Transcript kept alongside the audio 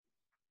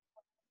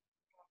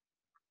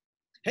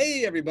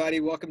Hey, everybody.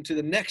 Welcome to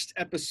the next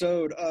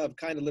episode of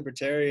Kind of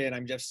Libertarian.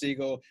 I'm Jeff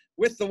Siegel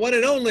with the one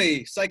and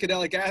only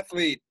psychedelic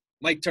athlete,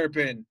 Mike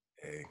Turpin.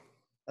 Hey.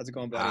 How's it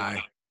going, buddy?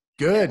 Hi.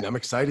 Good. I'm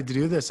excited to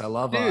do this. I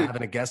love Dude,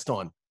 having a guest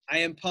on. I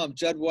am pumped.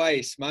 Judd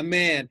Weiss, my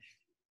man.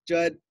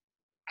 Judd,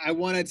 I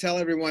want to tell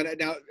everyone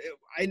now,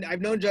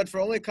 I've known Judd for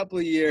only a couple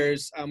of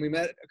years. We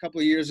met a couple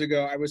of years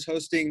ago. I was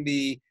hosting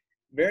the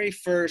very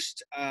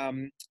first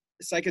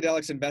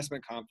psychedelics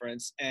investment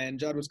conference, and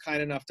Judd was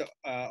kind enough to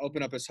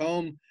open up his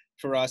home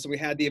for us. And we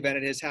had the event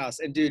at his house.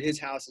 And dude, his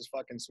house is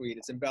fucking sweet.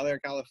 It's in Bel Air,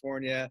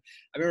 California.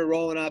 I remember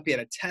rolling up. He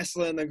had a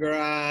Tesla in the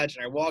garage,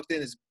 and I walked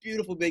in this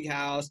beautiful big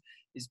house.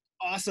 These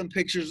awesome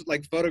pictures,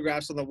 like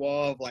photographs on the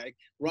wall of like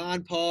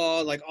Ron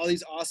Paul, like all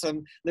these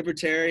awesome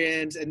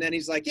libertarians. And then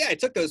he's like, yeah, I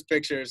took those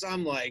pictures.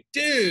 I'm like,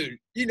 dude,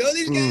 you know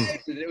these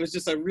guys? And it was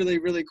just a really,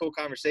 really cool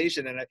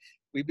conversation. And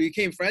we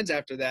became friends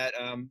after that.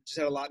 Just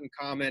had a lot in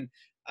common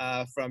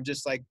from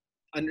just like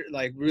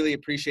really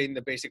appreciating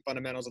the basic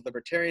fundamentals of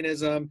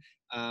libertarianism,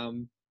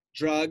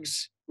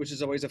 drugs, which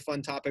is always a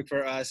fun topic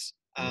for us.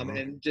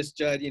 And just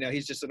Judd,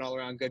 he's just an all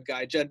around good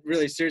guy. Judd,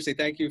 really seriously,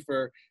 thank you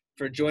for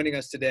joining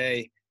us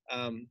today.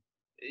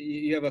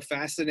 You have a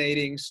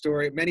fascinating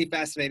story, many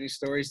fascinating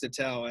stories to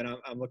tell, and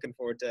I'm looking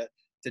forward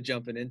to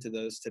jumping into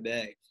those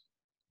today.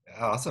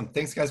 Awesome.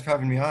 Thanks, guys, for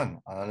having me on.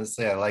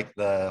 Honestly, I like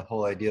the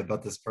whole idea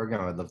about this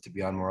program. I'd love to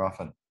be on more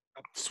often.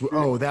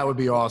 Oh, that would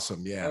be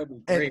awesome. Yeah. That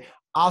would be great. And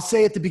I'll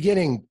say at the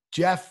beginning,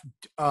 Jeff,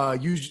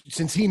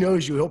 since he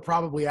knows you, he'll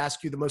probably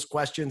ask you the most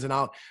questions,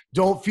 and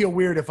don't feel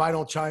weird if I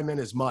don't chime in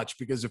as much,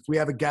 because if we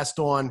have a guest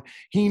on,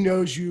 he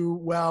knows you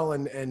well.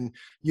 And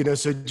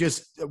so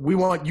we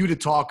want you to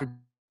talk a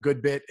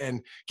good bit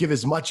and give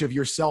as much of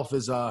yourself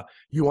as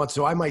you want.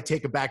 So I might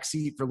take a back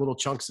seat for little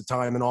chunks of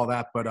time and all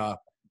that, but And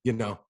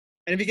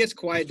if he gets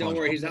quiet, don't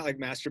worry. He's not like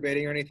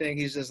masturbating or anything.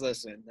 He's just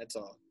listening. That's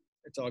all.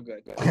 It's all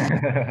good.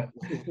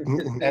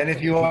 And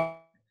if you are,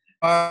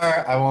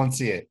 I won't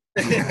see it.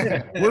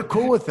 We're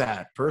cool with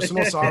that.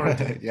 Personal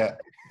sovereignty. Yeah.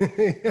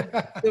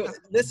 So,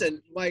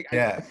 listen, Mike.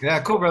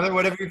 Yeah, cool, brother.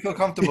 Whatever you feel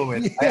comfortable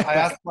with. Yeah. I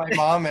asked my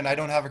mom, and I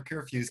don't have a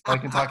curfew, so I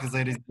can talk as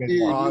late as you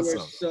Dude, want. you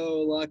are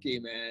so lucky,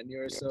 man.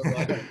 You are so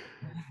lucky.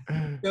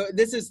 So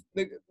this is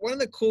one of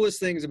the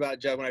coolest things about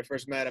Judd when I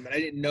first met him, and I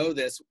didn't know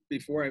this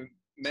before I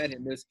met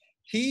him, is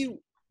he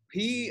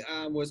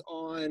was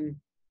on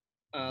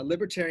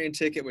Libertarian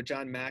Ticket with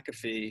John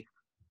McAfee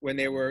when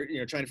they were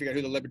trying to figure out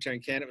who the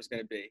Libertarian candidate was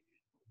going to be,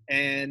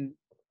 and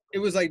it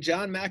was like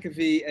John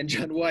McAfee and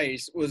Judd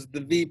Weiss was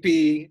the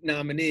VP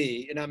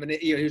nominee.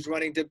 He was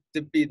running to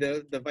be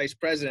the vice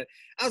president.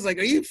 I was like,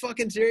 are you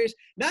fucking serious?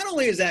 Not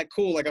only is that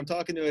cool, like I'm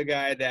talking to a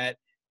guy that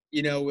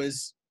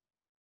was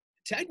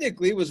running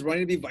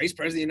to be vice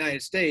president of the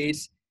United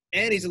States,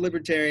 and he's a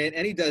libertarian,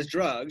 and he does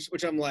drugs,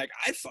 which I'm like,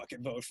 I'd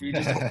fucking vote for you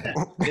just like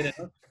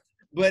that,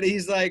 But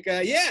he's like,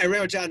 yeah, I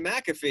ran with John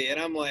McAfee. And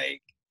I'm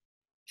like,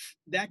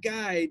 that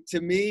guy to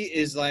me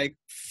is like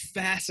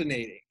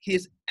fascinating. He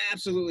is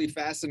absolutely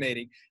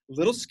fascinating. A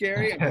little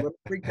scary. I'm a little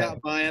freaked out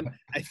by him.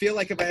 I feel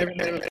like if I ever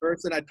met him in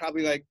person, I'd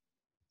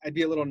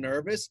be a little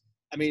nervous.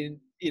 I mean,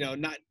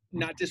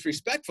 not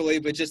disrespectfully,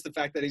 but just the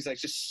fact that he's like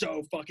just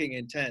so fucking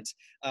intense.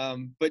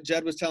 But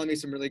Judd was telling me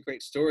some really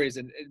great stories,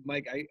 and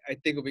Mike, I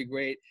think it'll be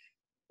great.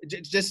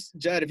 Just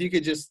Judd, if you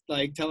could just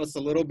like tell us a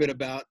little bit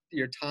about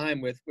your time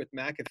with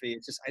McAfee.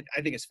 It's just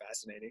I think it's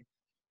fascinating.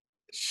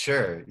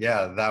 Sure.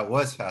 Yeah, that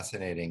was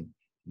fascinating.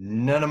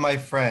 None of my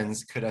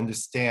friends could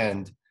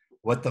understand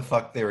what the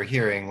fuck they were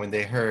hearing when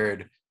they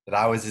heard that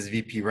I was his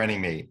VP running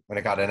mate when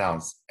it got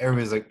announced.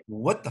 Everybody's like,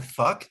 what the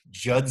fuck?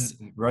 Judd's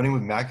running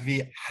with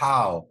McAfee?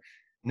 How?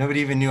 Nobody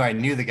even knew I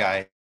knew the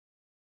guy.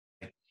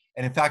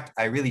 And in fact,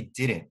 I really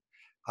didn't.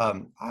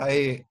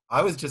 I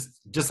was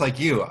just like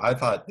you. I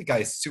thought the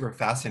guy's super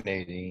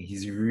fascinating.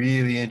 He's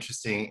really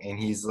interesting, and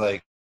he's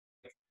like,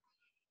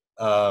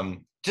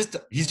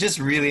 he's just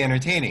really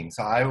entertaining.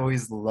 So I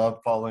always love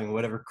following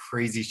whatever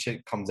crazy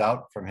shit comes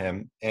out from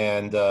him.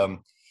 And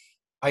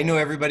I know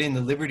everybody in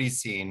the Liberty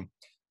scene.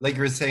 Like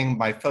you were saying,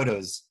 my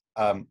photos.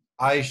 I'm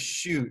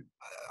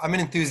an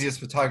enthusiast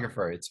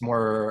photographer. It's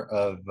more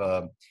of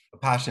a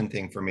passion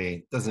thing for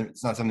me.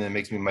 It's not something that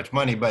makes me much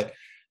money, but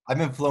I've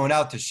been flown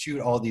out to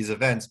shoot all these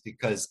events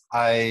because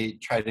I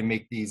try to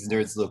make these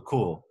nerds look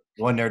cool,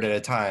 one nerd at a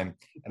time.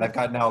 And I've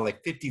got now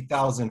like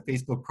 50,000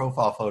 Facebook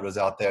profile photos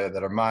out there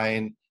that are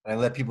mine. And I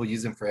let people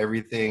use them for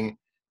everything,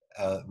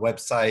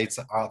 websites,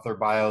 author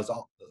bios,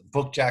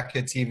 book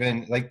jackets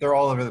even. Like they're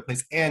all over the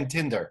place. And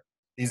Tinder.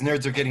 These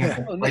nerds are getting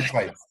it right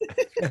twice.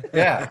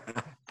 Yeah.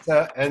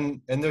 So,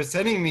 and they're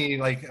sending me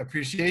like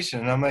appreciation.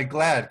 And I'm like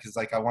glad, because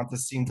like I want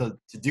this scene to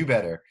do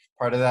better.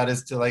 Part of that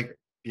is to like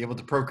be able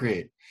to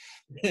procreate.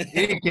 In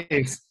any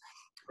case,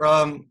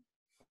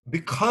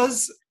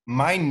 because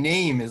my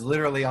name is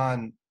literally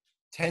on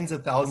tens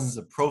of thousands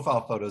of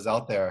profile photos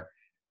out there,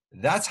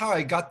 that's how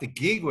I got the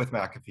gig with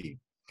McAfee.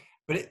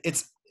 But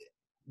it's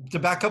to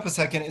back up a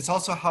second, it's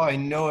also how I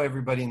know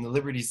everybody in the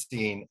Liberty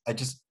scene. I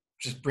just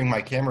bring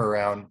my camera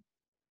around,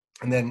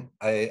 and then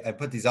I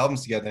put these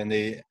albums together, and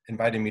they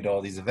invited me to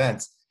all these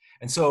events.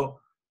 And so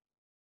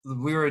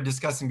we were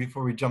discussing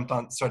before we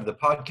started the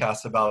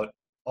podcast about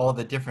all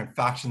the different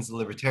factions of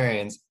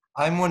libertarians.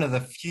 I'm one of the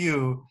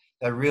few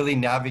that really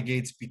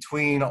navigates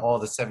between all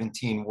the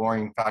 17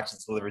 warring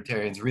factions of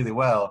libertarians really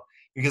well,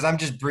 because I'm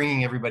just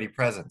bringing everybody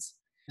presents.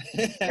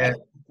 And,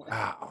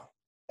 Wow.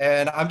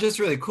 and I'm just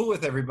really cool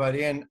with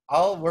everybody, and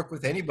I'll work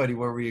with anybody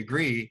where we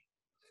agree.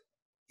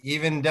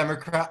 Even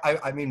Democrat,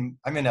 I mean,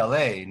 I'm in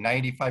LA.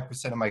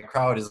 95% of my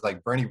crowd is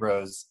like Bernie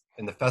Bros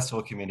in the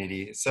festival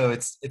community. So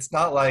it's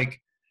not like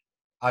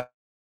I'm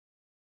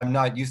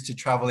not used to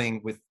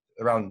traveling with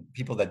around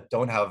people that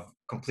don't have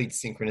complete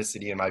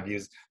synchronicity in my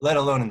views, let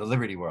alone in the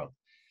liberty world.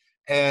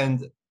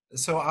 And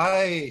so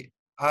I've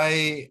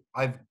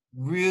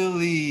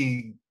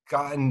really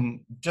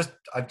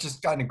I've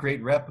just gotten a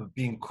great rep of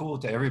being cool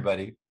to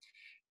everybody.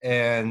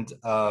 And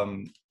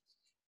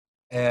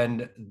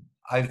and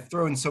I've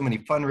thrown so many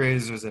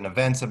fundraisers and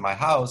events at my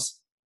house.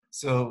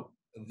 So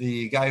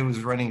the guy who was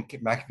running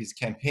McAfee's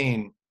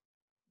campaign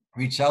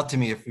reached out to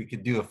me if we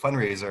could do a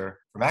fundraiser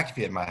for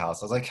McAfee at my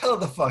house. I was like, hell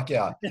the fuck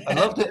yeah.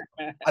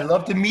 I'd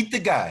love to meet the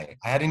guy.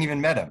 I hadn't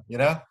even met him, you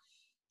know?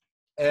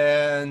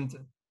 And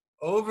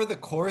over the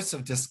course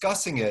of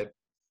discussing it,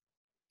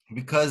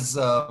 because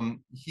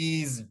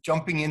he's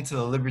jumping into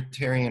the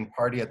Libertarian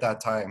Party at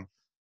that time,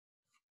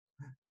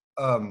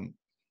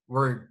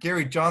 where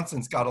Gary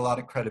Johnson's got a lot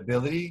of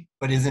credibility,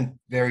 but isn't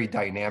very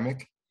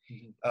dynamic.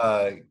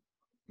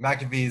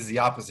 McAfee is the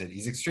opposite.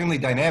 He's extremely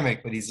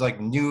dynamic, but he's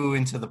like new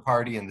into the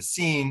party and the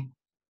scene.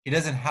 He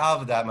doesn't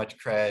have that much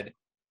cred.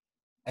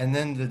 And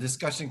then the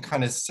discussion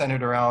kind of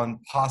centered around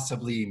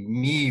possibly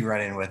me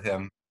running with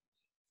him,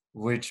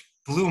 which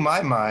blew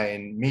my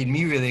mind, made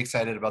me really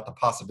excited about the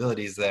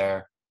possibilities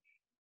there.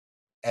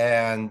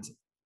 And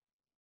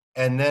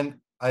then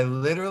I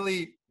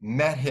literally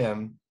met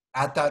him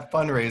at that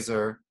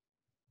fundraiser,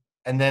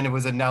 and then it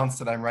was announced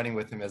that I'm running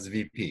with him as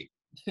VP.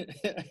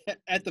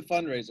 At the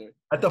fundraiser.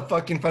 At the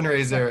fucking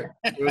fundraiser,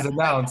 it was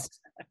announced.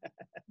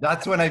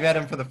 That's when I met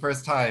him for the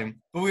first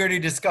time. But we already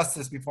discussed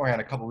this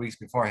beforehand, a couple weeks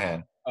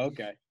beforehand.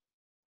 Okay.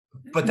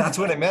 But that's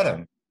when I met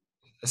him.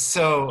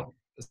 So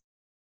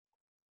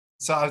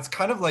I was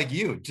kind of like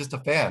you, just a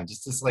fan,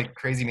 just this like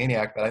crazy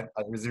maniac that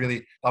I was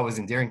really thought was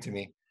endearing to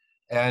me.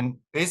 And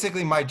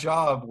basically my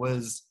job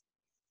was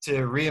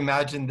to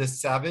reimagine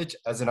this savage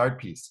as an art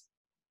piece.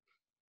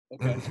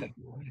 Okay.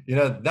 You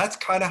know, that's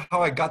kind of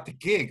how I got the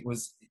gig.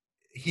 Was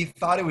he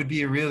thought it would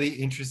be a really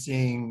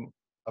interesting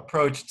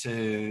approach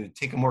to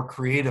take a more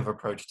creative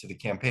approach to the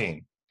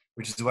campaign,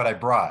 which is what I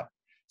brought.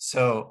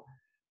 So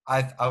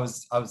I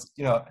was,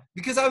 you know,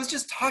 because I was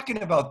just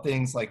talking about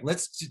things like,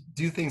 let's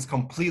do things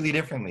completely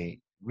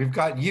differently. We've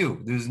got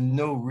you. There's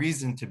no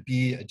reason to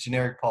be a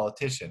generic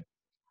politician.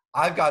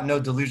 I've got no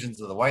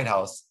delusions of the White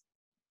House.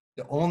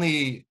 The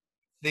only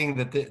thing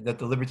that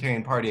the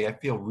Libertarian Party, I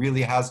feel,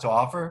 really has to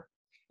offer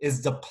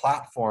is the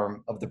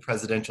platform of the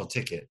presidential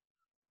ticket.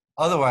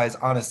 Otherwise,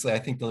 honestly, I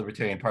think the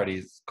Libertarian Party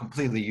is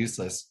completely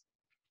useless.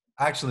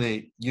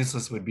 Actually,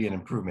 useless would be an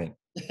improvement.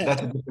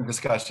 That's a different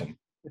discussion.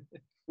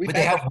 But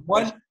they have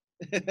one.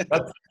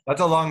 That's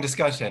a long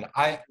discussion.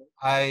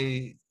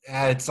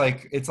 It's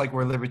like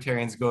where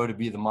libertarians go to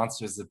be the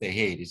monsters that they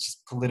hate. It's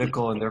just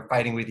political, and they're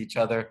fighting with each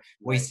other,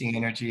 wasting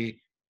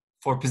energy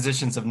for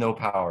positions of no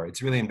power.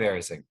 It's really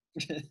embarrassing.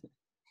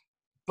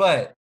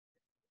 But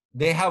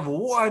they have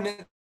one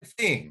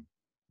thing.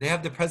 They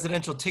have the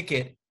presidential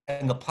ticket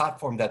and the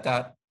platform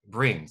that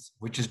brings,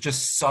 which is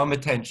just some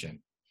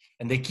attention.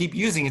 And they keep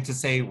using it to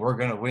say, we're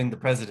going to win the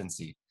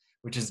presidency,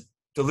 which is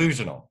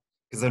delusional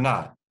because they're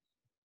not.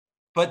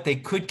 But they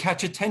could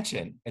catch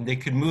attention and they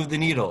could move the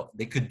needle.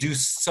 They could do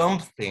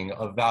something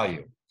of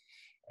value.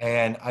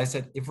 And I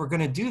said, if we're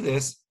going to do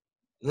this,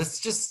 let's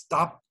just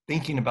stop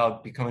thinking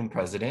about becoming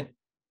president,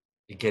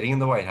 getting in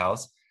the White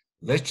House.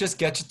 Let's just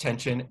get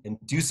attention and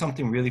do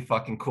something really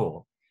fucking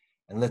cool.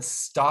 And let's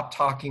stop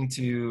talking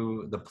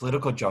to the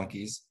political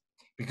junkies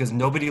because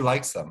nobody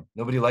likes them.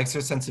 Nobody likes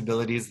their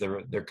sensibilities.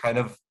 They're kind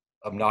of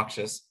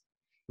obnoxious.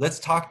 Let's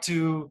talk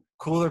to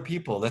cooler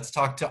people. Let's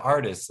talk to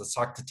artists. Let's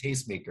talk to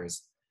tastemakers.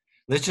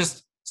 Let's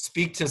just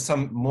speak to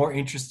some more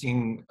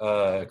interesting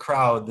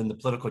crowd than the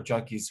political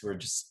junkies who are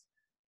just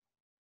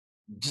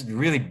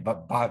really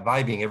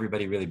vibing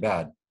everybody really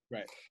bad.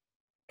 Right.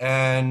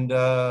 And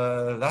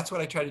that's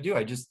what I try to do.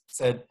 I just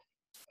said,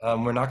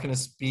 we're not going to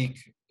speak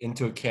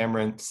into a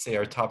camera and say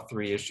our top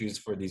 3 issues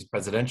for these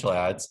presidential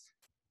ads.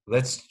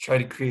 Let's try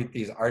to create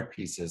these art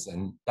pieces.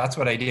 And that's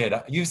what I did.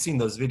 You've seen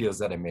those videos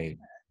that I made.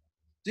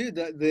 Dude,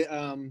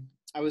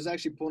 I was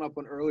actually pulling up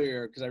one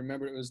earlier because I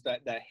remember it was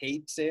that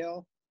hate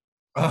sale.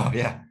 Oh,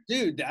 yeah.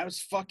 Dude, that was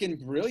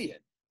fucking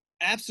brilliant.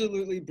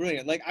 Absolutely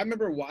brilliant. Like, I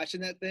remember watching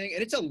that thing,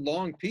 and it's a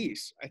long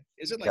piece.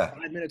 Is it like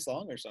 5 minutes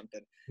long or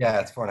something? Yeah,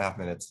 it's 4.5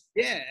 minutes.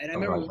 Yeah, and I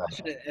remember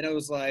watching it, and it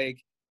was like,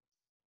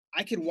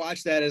 I could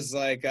watch that as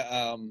like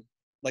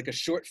a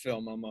short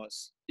film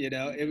almost. You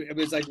know, it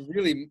was like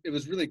it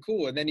was really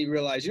cool. And then you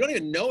realize you don't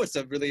even know it's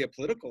really a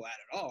political ad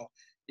at all.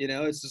 You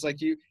know, it's just like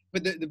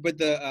but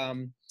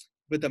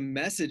the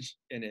message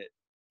in it,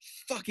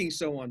 fucking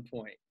so on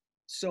point.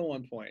 So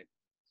on point.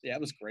 Yeah,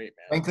 it was great,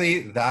 man. Frankly,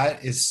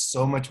 that is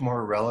so much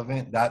more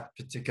relevant. That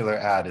particular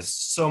ad is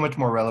so much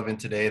more relevant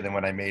today than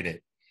when I made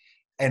it.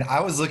 And I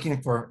was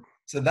looking for,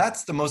 so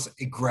that's the most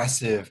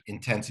aggressive,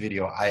 intense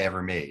video I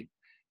ever made.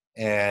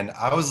 And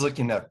I was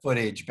looking at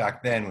footage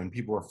back then when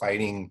people were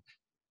fighting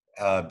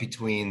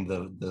between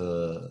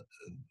the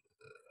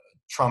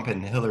Trump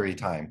and Hillary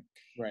time.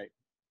 Right.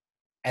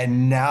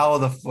 And now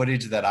the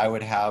footage that I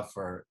would have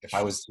for if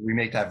I was to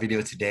remake that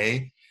video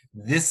today,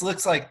 this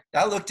looks like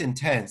that looked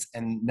intense,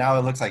 and now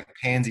it looks like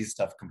pansy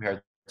stuff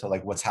compared to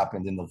like what's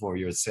happened in the 4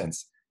 years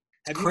since.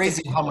 It's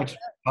crazy how much.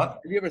 Have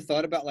you ever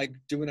thought about like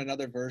doing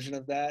another version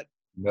of that?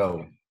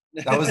 No,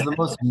 that was the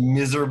most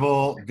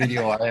miserable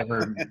video I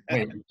ever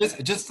made.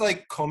 Just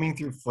like combing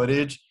through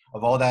footage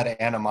of all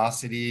that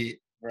animosity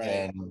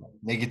and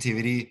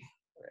negativity.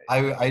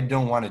 I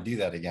don't want to do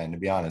that again, to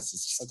be honest.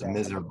 It's just a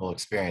miserable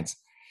experience.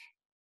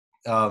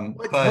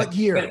 What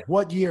year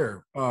was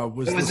it?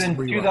 Was this in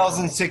rerun?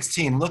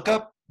 2016. Look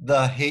up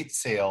the hate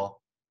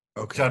sale,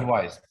 Judd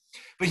Weiss.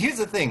 But here's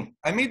the thing: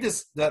 I made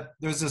this.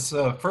 There's this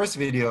first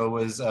video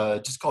was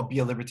just called "Be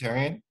a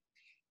Libertarian."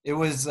 It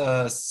was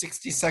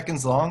 60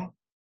 seconds long,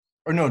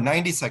 or no,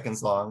 90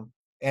 seconds long,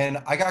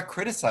 and I got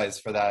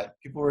criticized for that.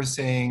 People were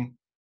saying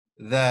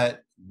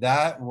that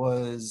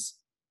was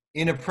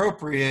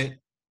inappropriate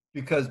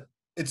because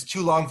it's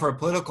too long for a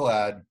political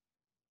ad.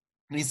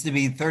 It needs to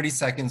be 30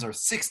 seconds or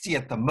 60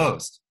 at the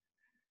most.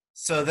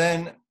 So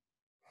then,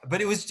 but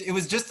it was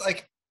just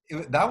like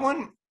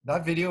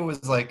that video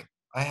was like,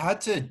 I had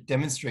to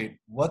demonstrate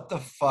what the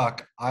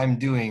fuck I'm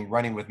doing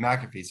running with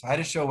McAfee. So I had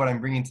to show what I'm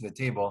bringing to the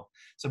table.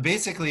 So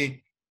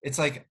basically, it's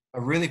like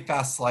a really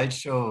fast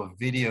slideshow of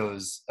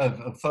videos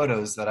of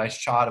photos that I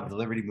shot of the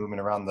Liberty movement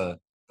around the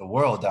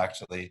world,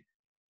 actually.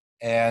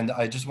 And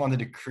I just wanted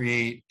to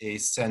create a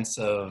sense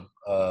of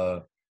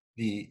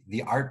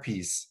the art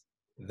piece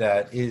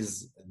that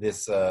is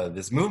this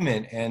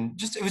movement,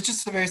 and it was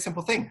just a very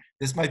simple thing.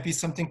 This might be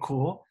something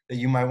cool that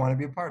you might want to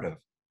be a part of.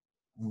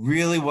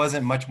 Really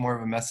wasn't much more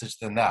of a message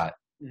than that.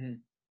 Mm-hmm.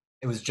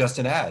 It was just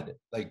an ad,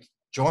 like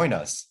join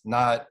us,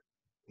 not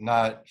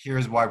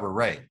here's why we're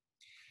right.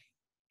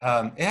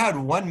 It had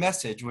one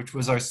message, which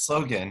was our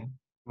slogan,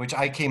 which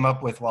I came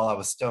up with while I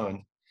was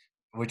stoned,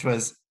 which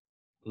was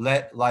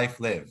let life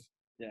live.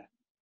 Yeah,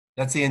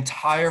 that's the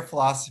entire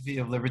philosophy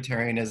of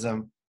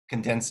libertarianism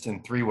condensed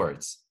in 3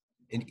 words.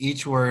 And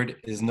each word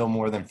is no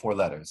more than 4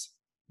 letters.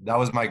 That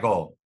was my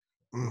goal.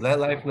 Let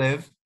life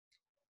live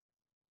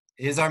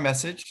is our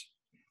message.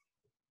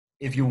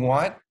 If you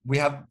want, we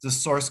have the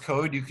source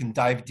code. You can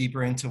dive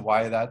deeper into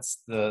why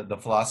that's the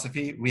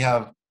philosophy. We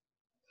have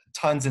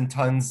tons and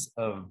tons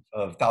of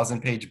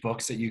 1,000-page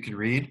books that you could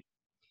read.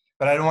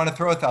 But I don't want to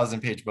throw a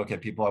 1,000-page book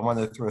at people. I want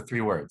to throw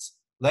 3 words.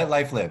 Let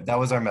life live. That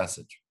was our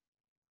message.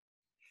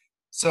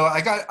 So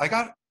I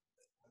got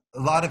a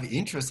lot of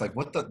interest, like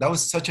that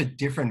was such a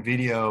different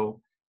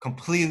video,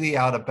 completely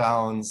out of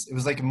bounds. It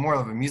was like more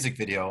of a music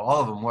video, all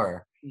of them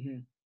were. Mm-hmm.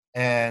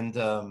 And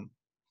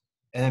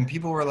then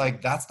people were like,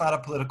 that's not a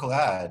political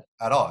ad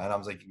at all. And I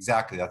was like,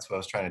 exactly, that's what I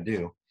was trying to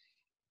do.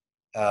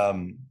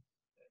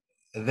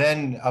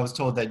 Then I was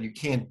told that you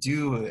can't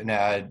do an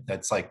ad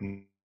that's like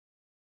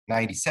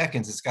 90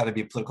 seconds. It's got to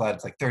be a political ad.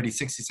 It's like 30,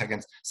 60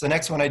 seconds. So the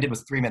next one I did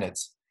was 3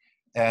 minutes.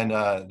 And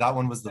that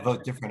one was the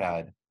Vote Different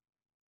ad.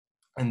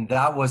 And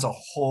that was a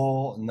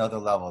whole nother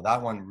level.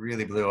 That one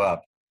really blew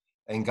up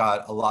and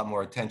got a lot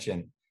more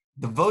attention.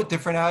 The Vote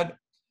Different ad,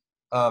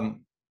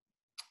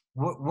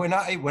 when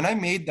I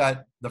made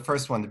the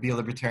first one, the Be a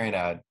Libertarian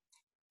ad,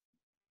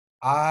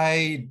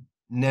 I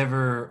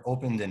never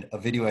opened a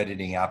video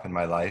editing app in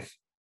my life.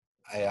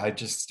 I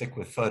just stick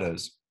with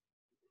photos.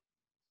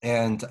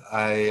 And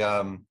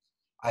I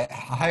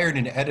hired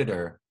an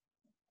editor.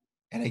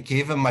 And I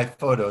gave him my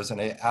photos and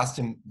I asked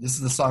him, this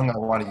is the song I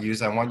want to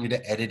use. I want you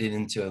to edit it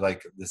into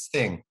like this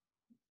thing.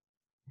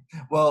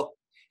 Well,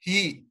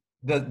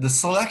 the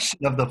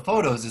selection of the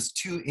photos is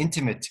too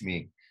intimate to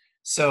me.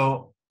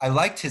 So I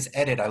liked his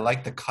edit. I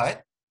liked the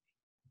cut.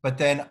 But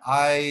then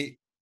I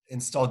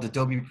installed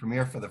Adobe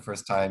Premiere for the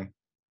first time.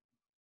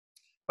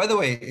 By the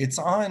way, it's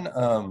on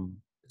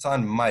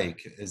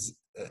mic. Is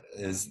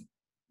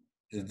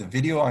the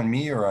video on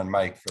me or on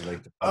Mike for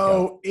like the podcast?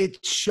 Oh, it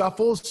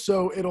shuffles,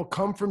 so it'll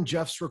come from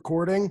Jeff's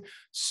recording.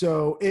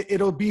 So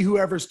it'll be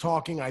whoever's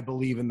talking, I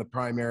believe, in the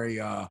primary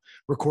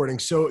recording.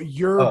 So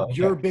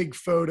your big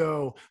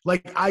photo,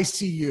 like I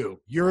see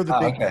you. You're the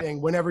big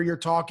thing whenever you're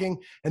talking.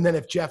 And then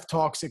if Jeff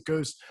talks,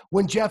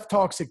 when Jeff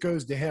talks, it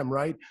goes to him,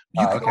 right?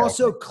 You can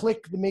also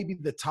click maybe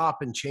the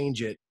top and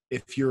change it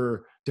if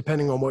you're,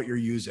 depending on what you're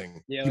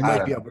using. Yeah, you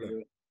might be able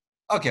to.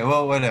 Okay,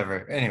 well,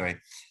 whatever. Anyway.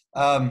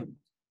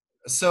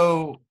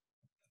 So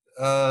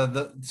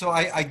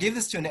I gave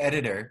this to an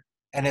editor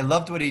and I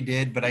loved what he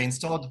did, but I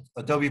installed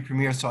Adobe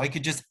Premiere so I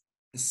could just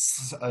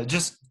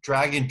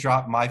drag and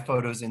drop my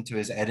photos into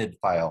his edit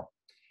file.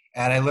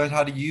 And I learned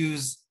how to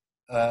use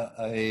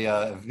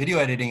a video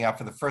editing app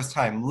for the first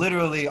time.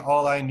 Literally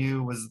all I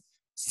knew was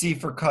C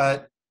for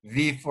cut,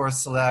 V for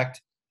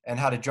select, and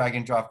how to drag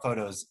and drop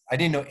photos. I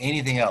didn't know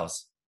anything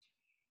else.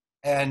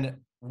 And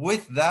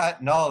with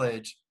that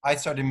knowledge, I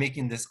started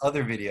making this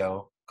other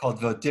video called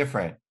Vote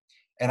Different.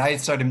 And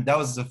that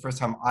was the first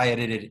time I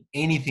edited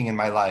anything in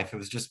my life. It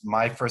was just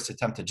my first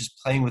attempt at just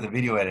playing with a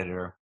video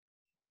editor.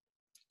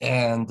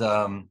 And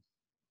I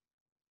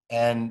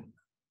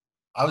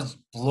was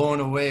blown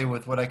away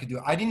with what I could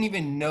do. I didn't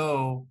even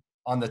know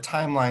on the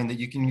timeline that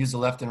you can use the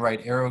left and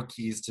right arrow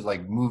keys to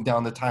like move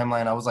down the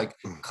timeline. I was like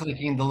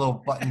clicking the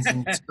little buttons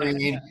in the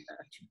screen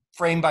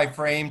frame by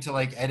frame to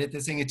like edit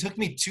this thing. It took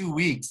me 2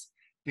 weeks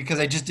because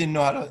I just didn't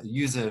know how to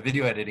use a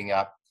video editing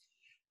app.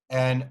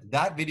 And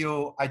that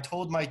video, I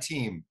told my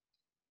team,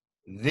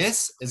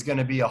 this is going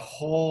to be a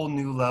whole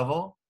new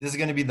level. This is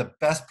going to be the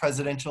best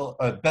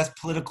best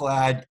political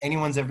ad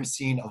anyone's ever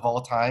seen of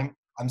all time.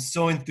 I'm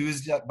so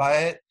enthused by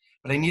it,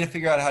 but I need to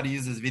figure out how to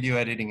use this video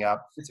editing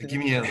app. So give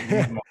me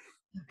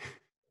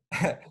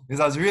because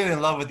I was really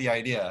in love with the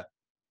idea.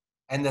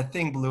 And the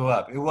thing blew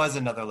up. It was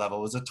another level.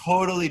 It was a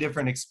totally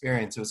different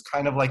experience. It was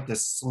kind of like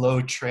this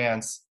slow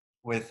trance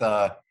with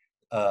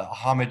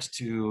homage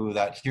to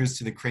that Here's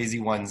to the Crazy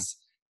Ones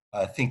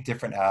Think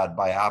Different ad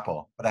by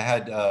Apple. But I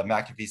had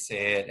McAfee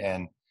say it,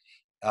 and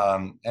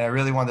I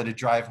really wanted to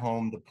drive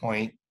home the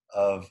point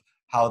of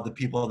how the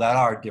people that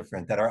are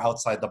different, that are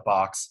outside the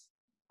box,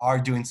 are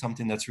doing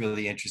something that's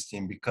really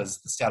interesting,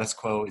 because the status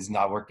quo is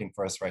not working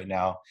for us right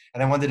now.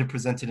 And I wanted to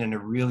present it in a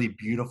really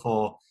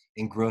beautiful,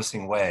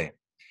 engrossing way.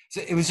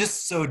 So it was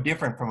just so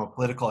different from a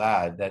political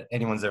ad that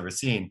anyone's ever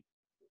seen.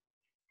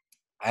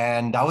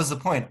 And that was the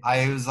point.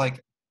 I was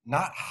like,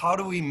 not how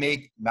do we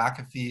make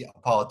McAfee a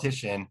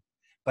politician,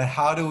 but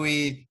how do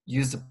we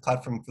use the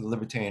platform for the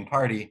Libertarian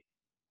Party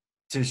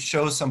to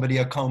show somebody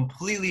a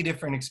completely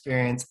different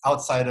experience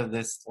outside of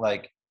this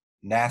like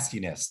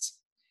nastiness?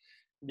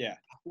 Yeah.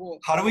 Well,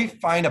 how do we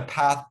find a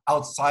path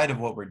outside of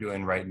what we're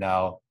doing right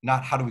now?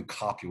 Not how do we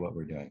copy what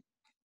we're doing?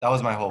 That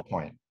was my whole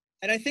point.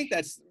 And I think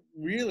that's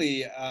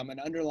really an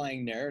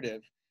underlying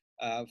narrative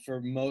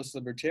for most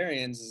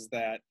libertarians, is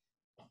that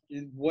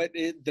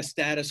the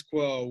status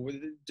quo,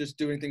 just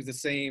doing things the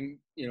same,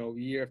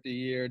 year after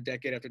year,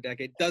 decade after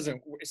decade,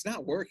 it's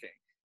not working,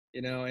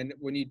 and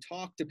when you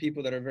talk to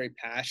people that are very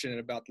passionate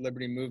about the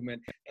liberty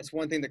movement, that's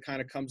one thing that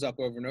kind of comes up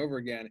over and over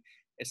again.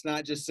 It's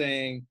not just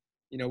saying,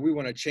 we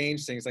want to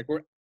change things. Like,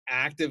 we're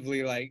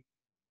actively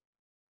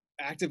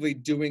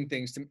doing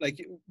things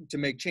to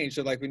make change.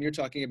 So like when you're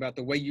talking about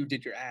the way you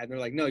did your ad, they're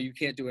like, no, you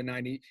can't do a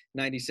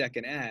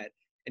 90-second ad.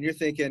 And you're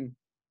thinking,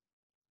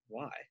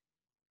 why?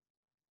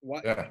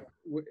 Yeah.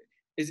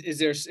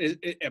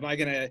 Am I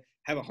going to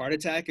have a heart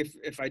attack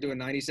if I do a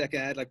 90-second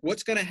ad? Like,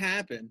 what's going to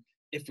happen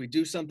if we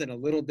do something a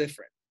little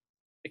different?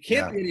 It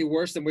can't be any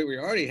worse than what we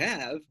already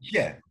have.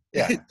 Yeah.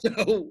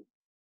 So,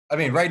 I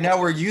mean, right now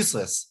we're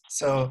useless.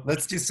 So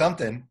let's do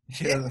something.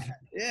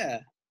 Yeah.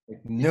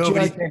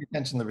 Nobody's paying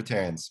attention,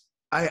 libertarians.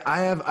 I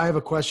have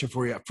a question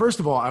for you. First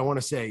of all, I want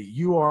to say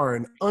you are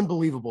an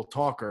unbelievable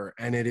talker,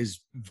 and it is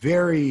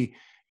very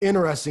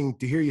interesting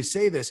to hear you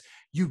say this.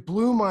 You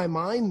blew my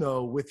mind,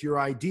 though, with your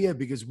idea,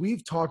 because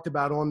we've talked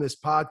about on this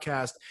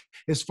podcast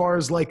as far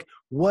as like,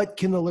 what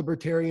can the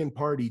Libertarian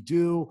Party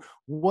do?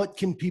 What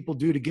can people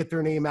do to get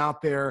their name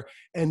out there?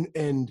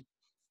 And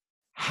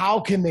how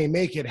can they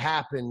make it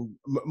happen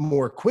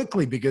more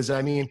quickly? Because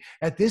I mean,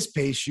 at this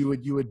pace, you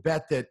would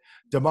bet that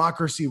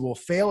democracy will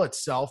fail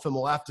itself and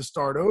we'll have to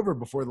start over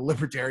before the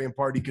Libertarian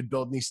Party could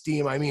build any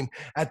steam. I mean,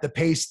 at the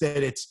pace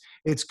that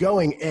it's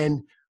going.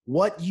 And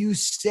what you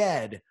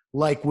said,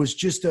 like, was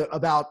just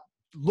about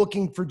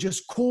looking for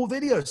just cool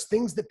videos,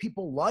 things that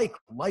people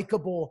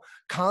likable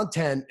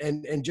content,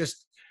 and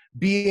just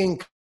being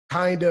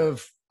kind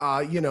of,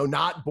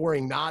 not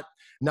boring, not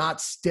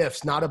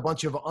stiffs, not a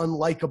bunch of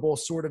unlikable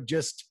sort of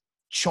just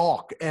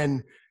chalk.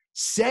 And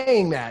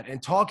saying that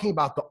and talking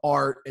about the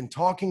art and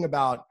talking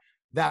about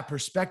that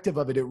perspective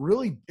of it, it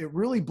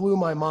really blew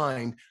my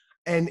mind.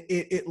 And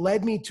it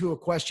led me to a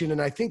question,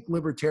 and I think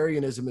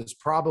libertarianism is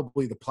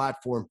probably the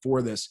platform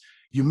for this.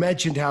 You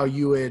mentioned how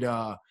you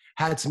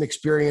had some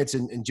experience,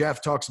 and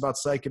Jeff talks about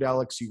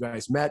psychedelics. You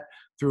guys met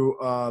through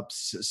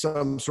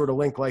some sort of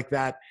link like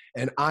that,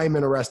 and I'm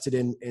interested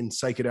in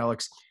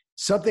psychedelics.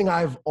 Something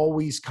I've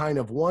always kind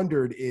of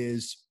wondered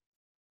is,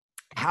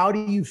 how do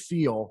you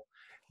feel,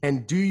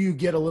 and do you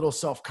get a little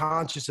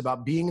self-conscious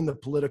about being in the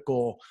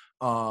political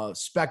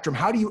spectrum?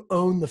 How do you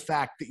own the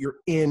fact that you're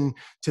into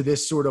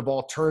this sort of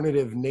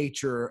alternative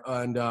nature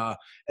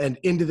and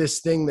into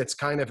this thing that's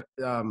kind of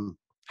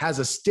has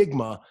a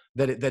stigma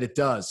that it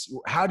does?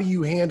 How do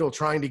you handle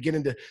trying to get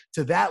into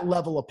that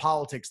level of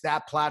politics,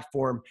 that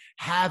platform,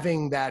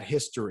 having that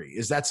history?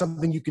 Is that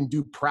something you can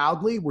do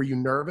proudly? Were you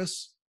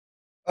nervous?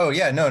 Oh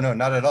yeah, no,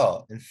 not at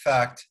all. In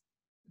fact,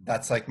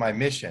 that's like my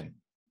mission.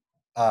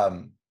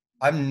 With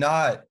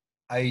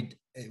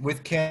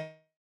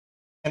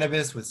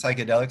cannabis, with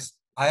psychedelics,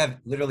 I have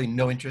literally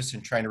no interest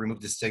in trying to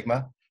remove the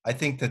stigma. I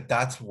think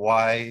that's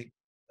why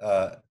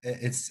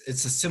it's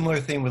a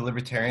similar thing with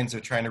libertarians.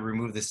 They're trying to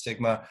remove the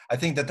stigma. I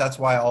think that's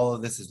why all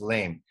of this is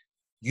lame.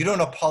 You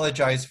don't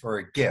apologize for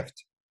a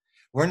gift.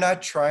 We're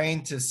not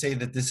trying to say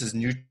that this is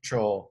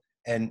neutral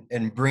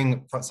and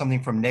bring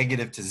something from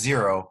negative to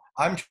zero.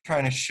 I'm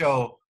trying to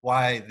show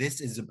why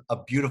this is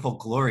a beautiful,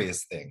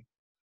 glorious thing.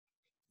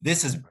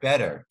 This is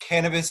better.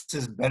 Cannabis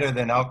is better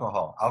than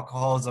alcohol.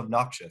 Alcohol is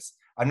obnoxious.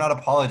 I'm not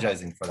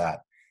apologizing for that.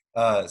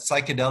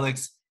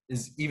 Psychedelics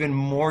is even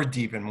more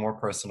deep and more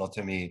personal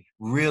to me.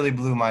 Really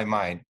blew my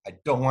mind. I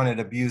don't want it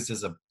abused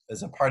as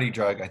a party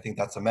drug. I think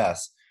that's a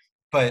mess.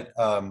 But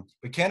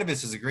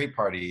cannabis is a great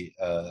party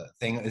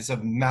thing. It's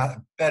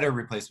a better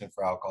replacement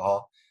for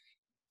alcohol.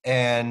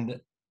 And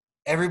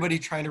everybody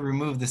trying to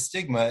remove the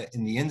stigma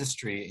in the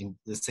industry, in,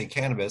 let's say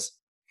cannabis,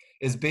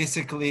 is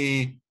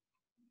basically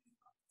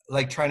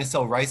like trying to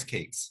sell rice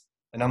cakes.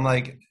 And I'm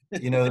like,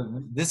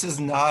 this is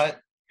not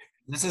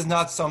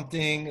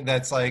something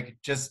that's like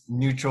just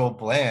neutral,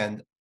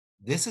 bland.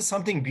 This is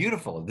something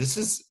beautiful. This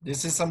is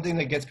something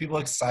that gets people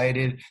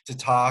excited to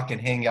talk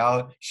and hang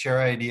out,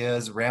 share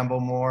ideas, ramble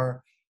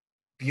more,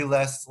 be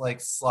less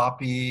like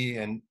sloppy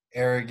and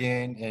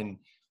arrogant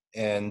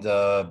and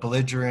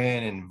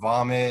belligerent and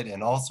vomit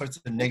and all sorts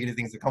of negative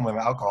things that come with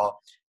alcohol.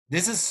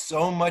 This is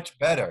so much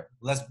better.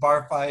 Less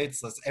bar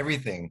fights, less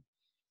everything.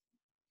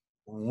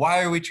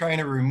 Why are we trying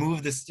to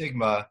remove the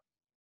stigma?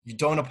 You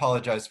don't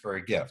apologize for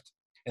a gift.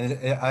 And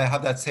I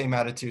have that same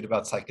attitude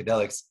about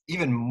psychedelics,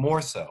 even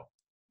more so.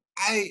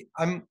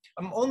 I'm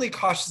only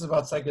cautious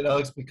about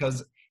psychedelics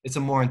because it's a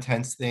more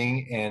intense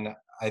thing, and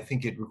I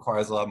think it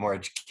requires a lot more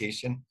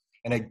education.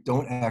 And I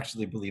don't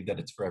actually believe that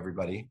it's for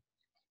everybody.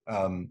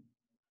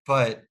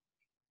 But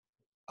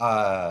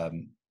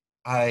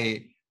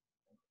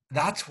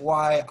that's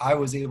why I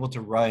was able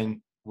to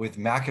run with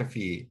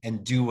McAfee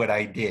and do what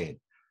I did.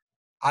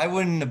 I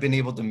wouldn't have been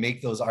able to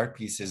make those art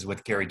pieces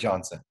with Gary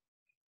Johnson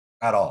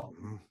at all.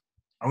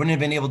 I wouldn't have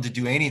been able to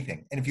do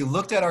anything. And if you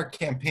looked at our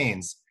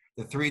campaigns,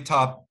 the three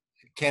top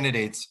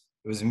candidates,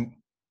 it was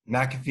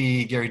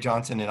McAfee, Gary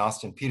Johnson, and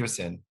Austin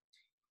Peterson.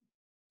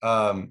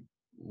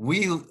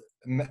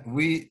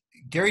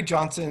 Gary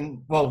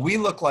Johnson, well, we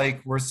look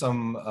like we're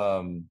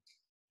some,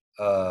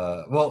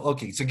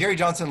 so Gary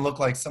Johnson looked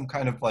like some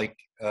kind of like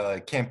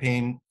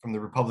campaign from the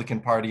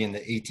Republican Party in the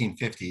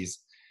 1850s.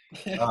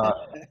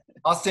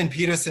 Austin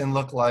Peterson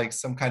looked like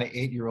some kind of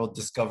 8-year-old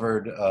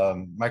discovered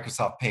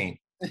Microsoft Paint.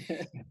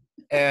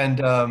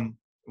 And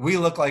we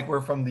look like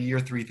we're from the year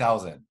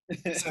 3000.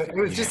 So it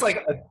was just like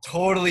a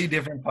totally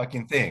different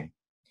fucking thing.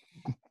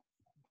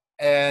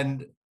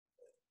 And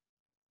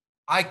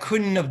I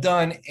couldn't have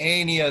done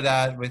any of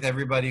that with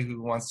everybody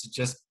who wants to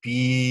just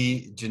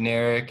be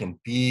generic and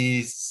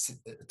be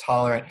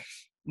tolerant.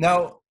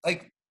 Now,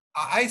 like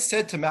I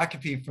said to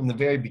McAfee from the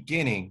very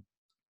beginning,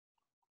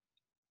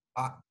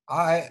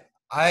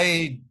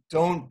 I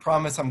don't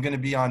promise I'm going to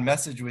be on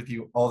message with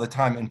you all the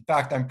time. In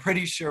fact, I'm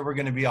pretty sure we're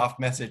going to be off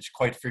message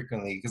quite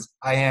frequently because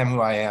I am who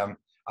I am.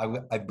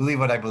 I believe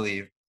what I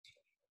believe.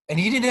 And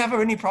he didn't have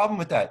any problem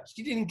with that.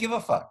 He didn't give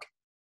a fuck.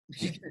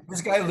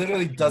 This guy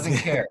literally doesn't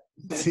care.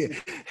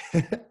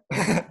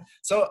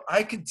 So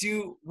I could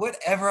do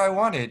whatever I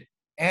wanted.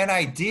 And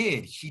I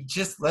did. He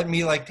just let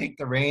me like take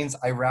the reins.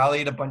 I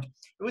rallied a bunch.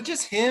 It was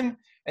just him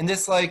and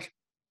this like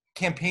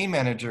campaign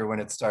manager when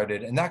it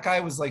started, and that guy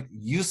was like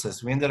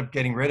useless. We ended up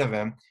getting rid of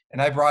him, and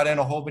I brought in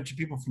a whole bunch of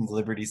people from the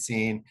Liberty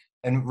scene,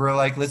 and we're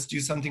like, let's do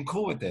something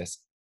cool with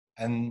this.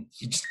 And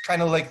he just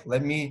kind of like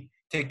let me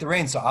take the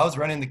reins. So I was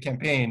running the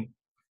campaign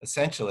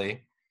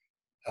essentially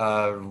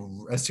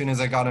as soon as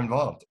I got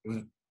involved. It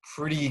was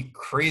pretty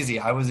crazy.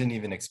 I wasn't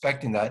even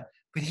expecting that,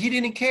 but he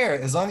didn't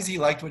care. As long as he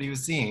liked what he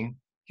was seeing,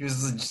 he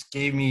was just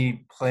gave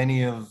me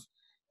plenty of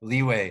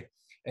leeway.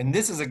 And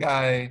this is a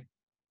guy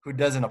who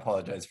doesn't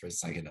apologize for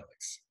his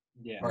psychedelics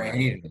or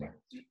anything.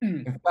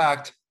 In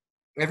fact,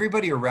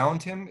 everybody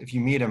around him, if you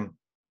meet him,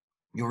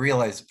 you'll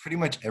realize pretty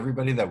much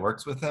everybody that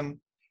works with him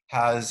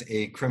has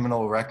a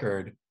criminal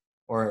record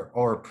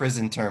or a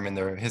prison term in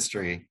their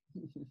history.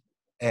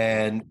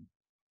 And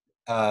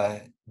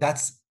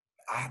that's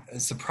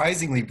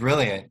surprisingly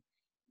brilliant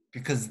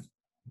because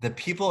the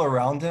people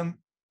around him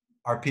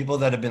are people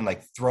that have been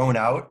like thrown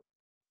out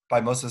by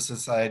most of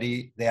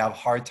society. They have a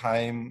hard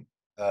time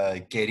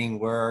getting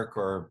work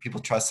or people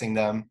trusting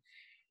them,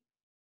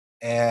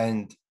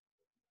 and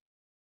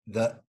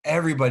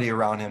everybody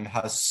around him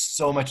has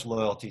so much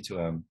loyalty to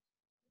him.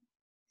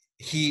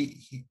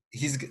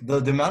 He's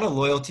the amount of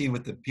loyalty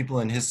with the people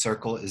in his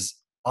circle is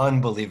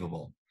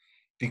unbelievable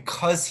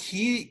because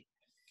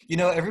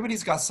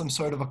everybody's got some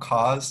sort of a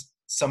cause.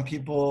 Some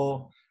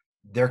people,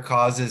 their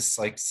cause is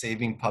like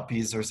saving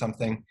puppies or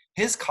something.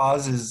 His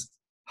cause is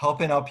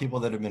helping out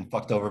people that have been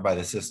fucked over by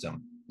the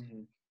system.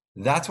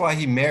 That's why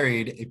he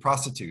married a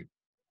prostitute.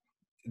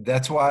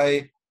 That's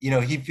why,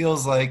 he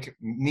feels like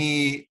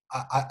me.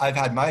 I've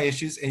had my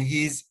issues, and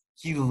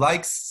he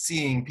likes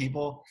seeing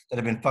people that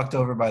have been fucked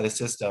over by the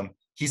system.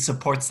 He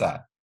supports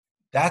that.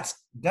 That's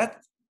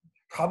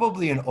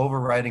probably an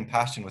overriding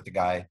passion with the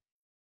guy,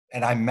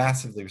 and I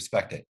massively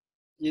respect it.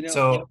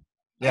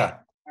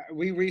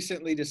 We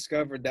recently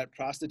discovered that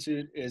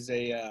prostitute is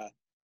a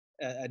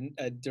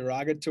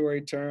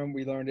derogatory term.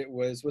 We learned it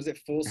was it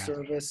full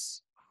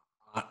service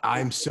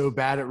I'm so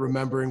bad at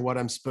remembering what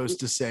I'm supposed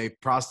to say.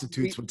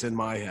 Prostitute's what's in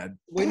my head.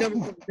 We never,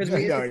 because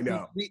I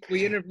know.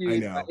 We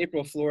interviewed I know.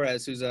 April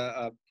Flores, who's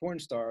a porn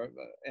star,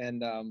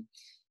 and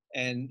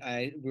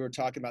we were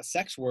talking about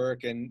sex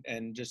work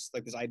and just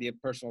like this idea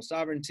of personal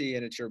sovereignty,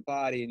 and it's your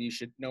body, and you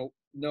should no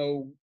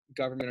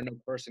government or no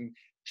person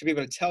should be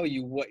able to tell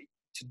you what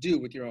to do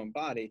with your own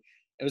body.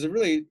 It was a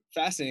really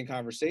fascinating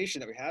conversation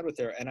that we had with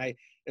her, and it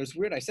was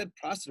weird. I said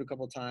prostitute a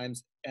couple of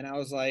times, and I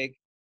was like,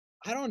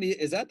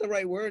 is that the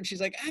right word? And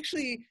she's like,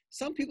 actually,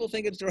 some people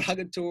think it's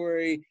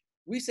derogatory.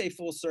 We say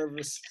full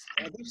service.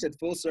 I think she said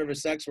full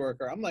service sex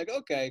worker. I'm like,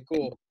 okay,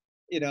 cool.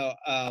 I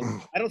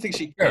don't think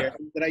she cared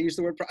that I used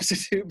the word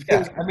prostitute.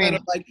 But I mean,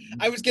 like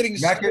I was getting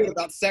screwed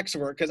about sex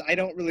work because I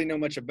don't really know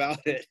much about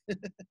it.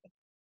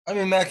 I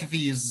mean, McAfee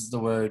uses the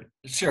word,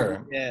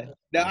 sure. Yeah.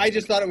 No, I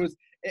just thought it was.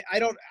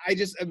 I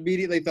just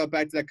immediately thought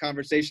back to that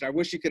conversation. I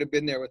wish you could have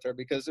been there with her,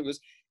 because it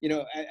was,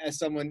 as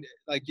someone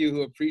like you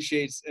who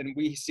appreciates, and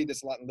we see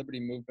this a lot in the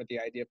liberty movement, the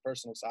idea of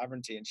personal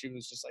sovereignty. And she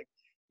was just like,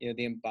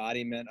 the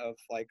embodiment of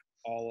like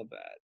all of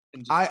that.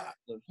 And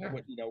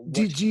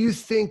just do you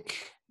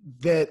think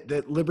that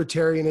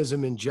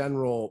libertarianism in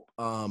general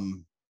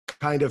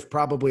kind of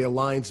probably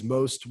aligns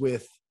most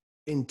with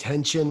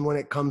intention when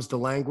it comes to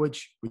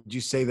language? Would you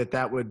say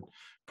that would,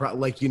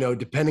 like,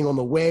 depending on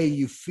the way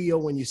you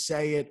feel when you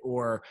say it,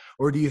 or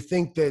do you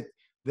think that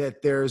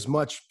there's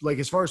much, like,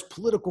 as far as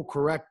political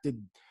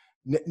corrected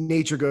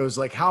nature goes,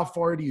 like how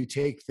far do you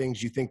take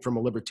things, you think, from a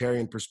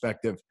libertarian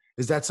perspective?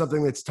 Is that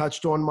something that's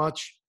touched on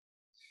much?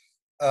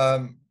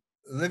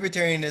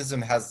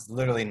 Libertarianism has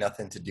literally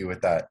nothing to do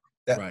with that.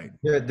 Right.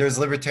 There's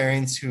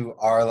libertarians who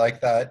are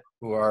like that,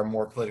 who are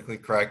more politically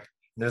correct.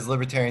 There's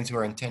libertarians who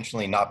are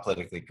intentionally not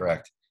politically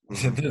correct.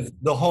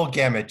 The whole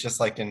gamut, just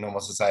like in normal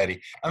society.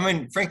 I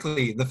mean,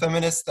 frankly, the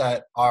feminists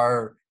that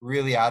are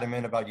really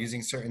adamant about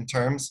using certain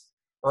terms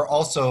are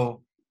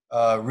also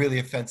really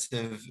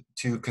offensive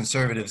to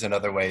conservatives in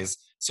other ways.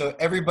 So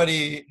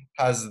everybody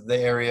has the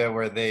area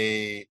where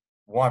they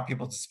want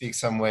people to speak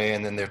some way,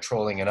 and then they're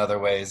trolling in other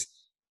ways.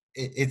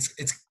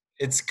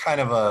 It's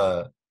kind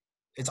of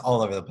it's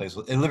all over the place.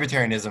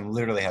 Libertarianism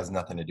literally has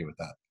nothing to do with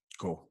that.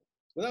 Cool.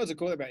 Well, that was a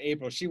cool thing about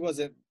April. She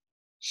wasn't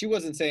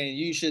saying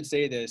you should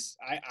say this.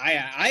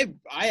 I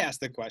asked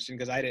the question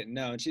because I didn't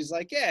know, and she's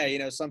like,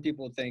 yeah, some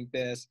people think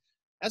this.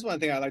 That's one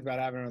thing I liked about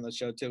having her on the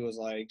show too. Was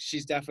like,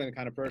 she's definitely the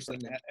kind of person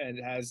and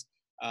has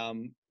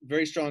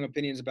very strong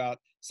opinions about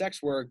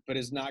sex work, but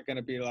is not going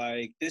to be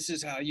like, this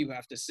is how you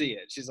have to see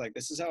it. She's like,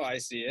 this is how I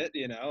see it,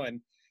 and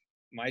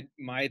my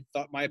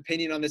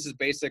opinion on this is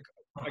based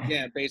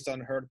on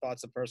her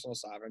thoughts of personal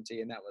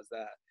sovereignty, and that was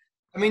that.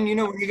 I mean,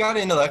 when you got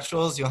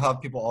intellectuals, you'll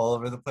have people all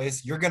over the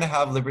place. You're going to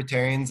have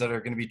libertarians that are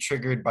going to be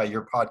triggered by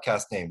your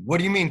podcast name. What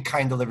do you mean,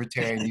 kind of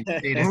libertarian? You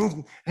hate it.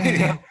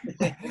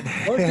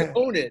 Don't you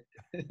own it?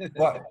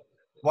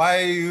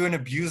 Why are you an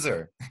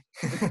abuser?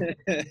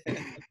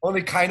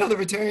 Only kind of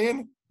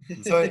libertarian?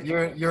 So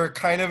you're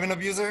kind of an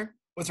abuser?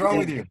 What's wrong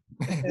with you?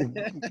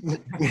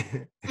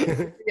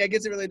 Yeah, I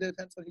guess it really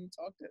depends on who you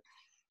talk to.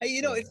 Hey,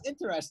 it's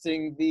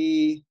interesting.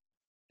 And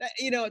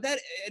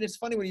it's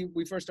funny when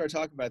we first started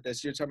talking about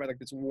this, you're talking about like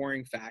this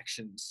warring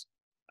factions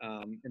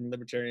in the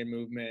libertarian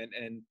movement,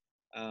 and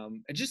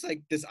just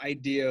like this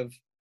idea of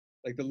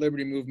like the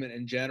liberty movement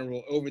in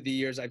general. Over the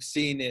years, I've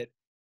seen it,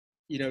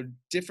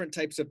 different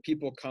types of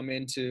people come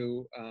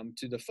into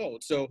to the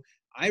fold. So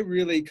I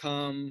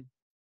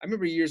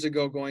remember years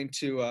ago going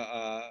to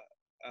I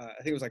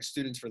think it was like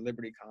Students for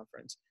Liberty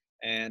conference.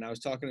 And I was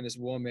talking to this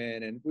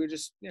woman, and we were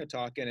just,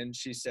 talking, and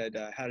she said,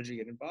 how did you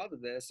get involved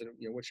with this? And,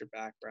 what's your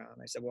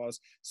background? I said, well, I was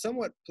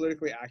somewhat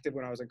politically active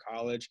when I was in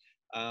college.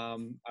 I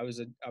was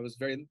a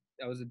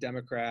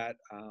Democrat,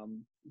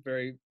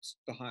 very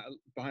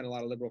behind a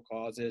lot of liberal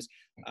causes.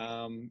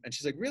 And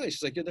she's like, really?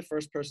 She's like, you're the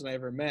first person I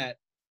ever met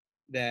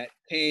that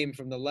came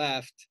from the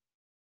left,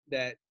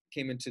 that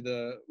came into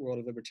the world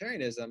of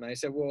libertarianism. And I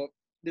said, well,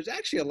 there's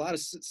actually a lot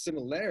of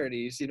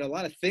similarities, a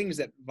lot of things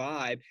that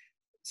vibe,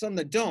 some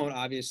that don't,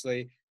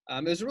 obviously.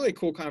 It was a really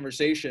cool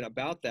conversation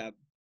about that.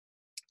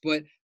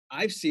 But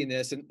I've seen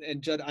this,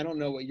 and Judd, I don't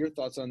know what your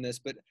thoughts on this,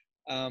 but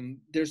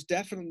there's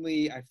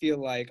definitely, I feel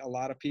like, a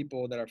lot of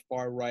people that are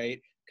far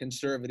right,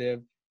 conservative,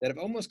 that have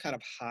almost kind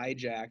of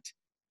hijacked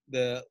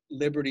the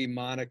liberty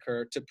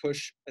moniker to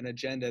push an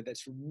agenda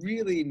that's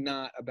really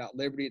not about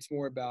liberty. It's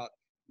more about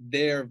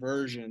their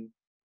version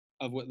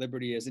of what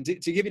liberty is. And to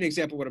give you an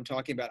example of what I'm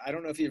talking about, I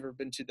don't know if you've ever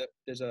been to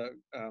there's a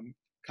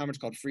conference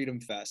called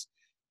Freedom Fest.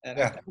 And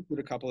I've been to it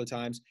a couple of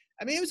times.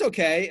 I mean, it was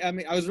okay. I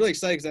mean, I was really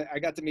excited because I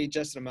got to meet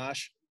Justin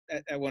Amash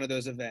at one of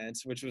those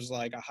events, which was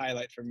like a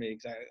highlight for me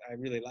because I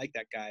really like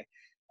that guy.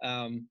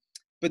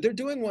 But they're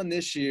doing one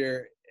this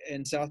year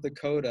in South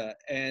Dakota,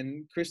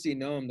 and Kristi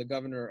Noem, the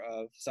governor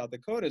of South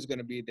Dakota, is going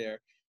to be there.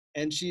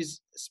 And she's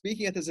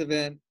speaking at this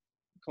event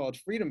called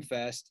Freedom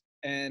Fest,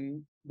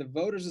 and the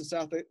voters in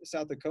South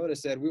Dakota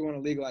said, we want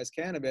to legalize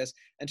cannabis.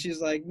 And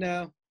she's like,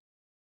 no.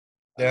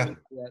 Yeah.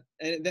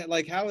 And that,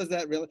 like, how is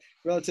that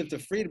relative to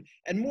freedom?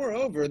 And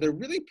moreover, they're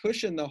really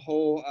pushing the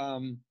whole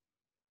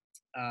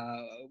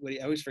I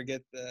always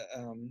forget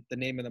the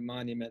name of the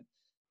monument.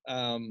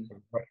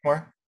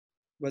 Rushmore?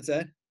 What's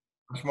that?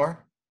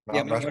 Rushmore?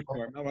 Yeah, Mount Mount Rushmore?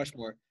 Rushmore. Mount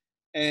Rushmore.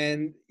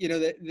 And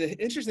the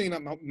interesting thing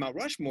about Mount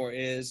Rushmore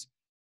is,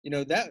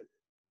 that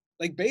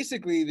like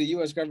basically the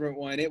U.S. government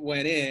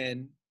went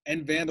in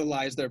and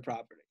vandalized their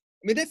property.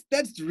 I mean,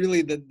 that's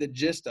really the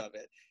gist of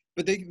it.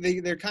 But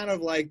they're kind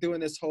of like doing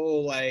this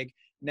whole like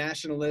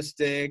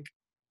nationalistic,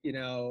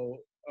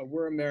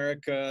 we're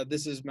America,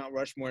 this is Mount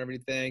Rushmore and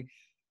everything.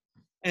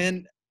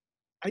 And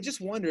I just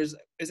wonder, is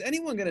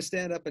anyone going to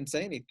stand up and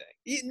say anything?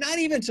 Not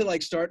even to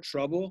like start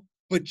trouble,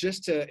 but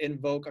just to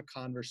invoke a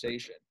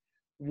conversation.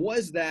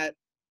 Was that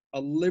a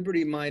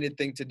liberty-minded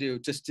thing to do,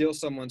 to steal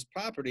someone's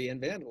property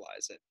and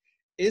vandalize it?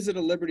 Is it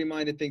a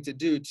liberty-minded thing to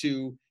do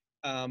to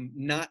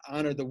not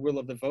honor the will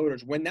of the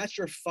voters when that's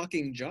your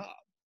fucking job?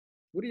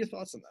 What are your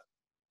thoughts on that?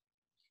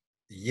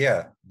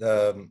 Yeah,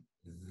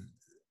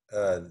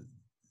 uh,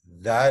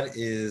 that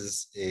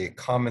is a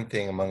common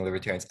thing among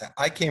libertarians.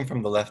 I came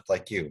from the left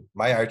like you.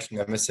 My arch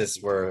nemesis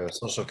were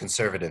social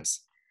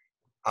conservatives.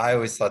 I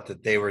always thought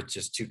that they were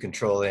just too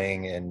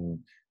controlling and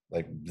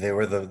like they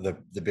were the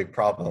big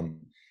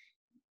problem.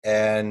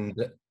 And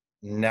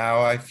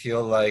now I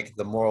feel like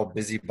the moral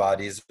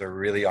busybodies are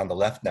really on the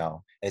left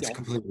now. It's Yeah.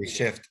 completely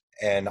shift.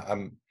 And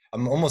I'm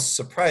almost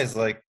surprised.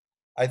 Like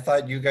I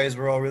thought you guys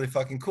were all really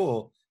fucking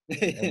cool.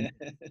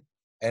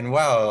 And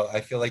wow,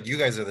 I feel like you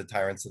guys are the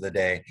tyrants of the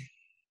day.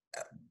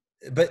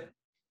 But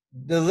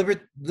the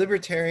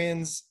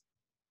libertarians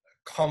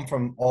come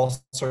from all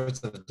sorts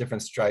of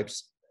different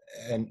stripes,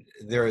 and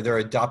they're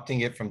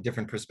adopting it from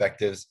different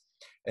perspectives.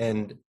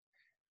 And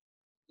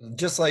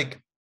just like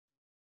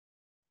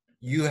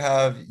you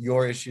have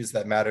your issues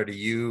that matter to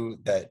you,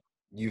 that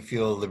you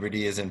feel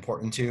liberty is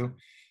important to,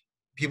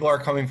 people are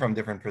coming from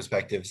different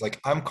perspectives. Like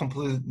I'm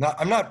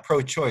not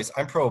pro-choice,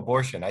 I'm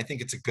pro-abortion. I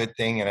think it's a good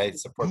thing and I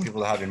support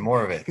people having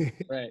more of it.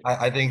 Right.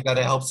 I think that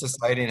it helps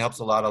society and helps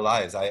a lot of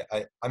lives.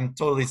 I'm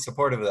totally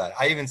supportive of that.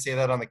 I even say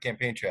that on the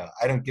campaign trail.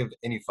 I don't give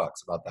any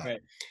fucks about that.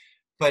 Right.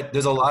 But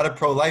there's a lot of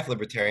pro-life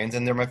libertarians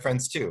and they're my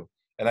friends too.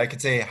 And I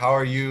could say, how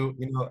are you?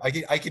 I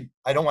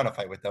don't want to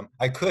fight with them.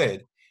 I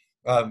could.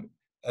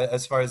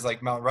 As far as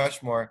like Mount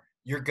Rushmore,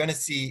 you're going to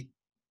see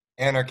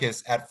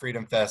anarchists at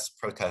Freedom Fest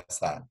protest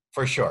that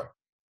for sure.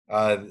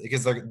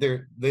 Because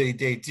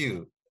they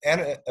do.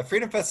 And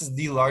Freedom Fest is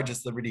the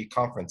largest liberty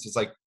conference. It's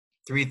like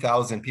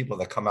 3,000 people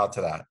that come out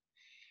to that.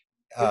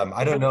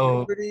 I don't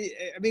know. I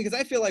mean, because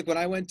I feel like when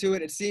I went to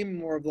it, it seemed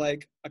more of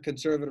like a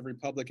conservative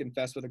Republican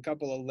fest with a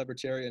couple of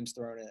libertarians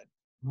thrown in.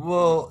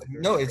 Well,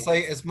 no,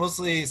 it's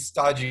mostly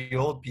stodgy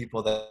old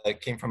people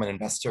that came from an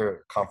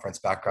investor conference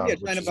background. Yeah,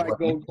 trying to buy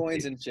gold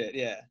coins and shit.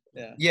 Yeah,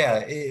 yeah. Yeah,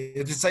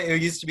 it's like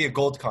it used to be a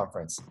gold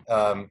conference.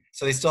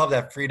 So they still have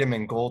that Freedom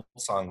and Gold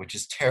song, which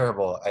is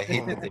terrible. I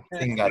hate that they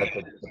sing that at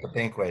the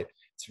banquet.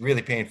 It's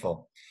really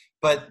painful.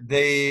 But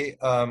they're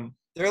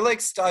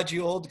like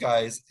stodgy old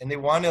guys, and they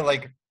want to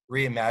like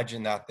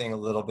reimagine that thing a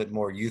little bit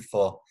more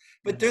youthful.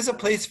 But there's a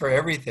place for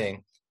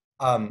everything.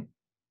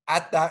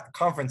 At that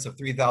conference of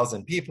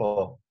 3,000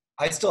 people,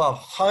 I still have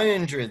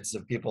hundreds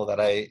of people that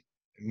I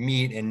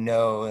meet and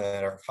know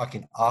that are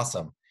fucking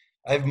awesome.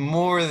 I have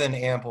more than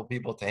ample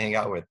people to hang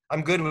out with.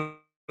 I'm good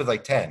with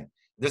like 10.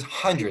 There's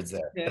hundreds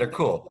there that are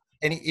cool.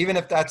 And even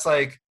if that's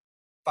like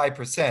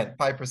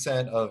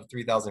 5% of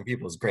 3,000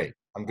 people is great.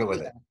 I'm good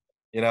with it,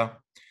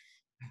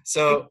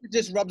 So it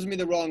just rubs me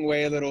the wrong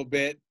way a little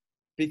bit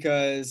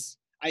because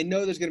I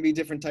know there's going to be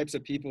different types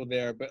of people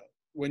there, but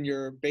when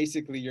you're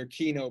basically your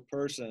keynote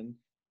person,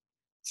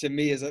 to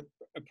me is a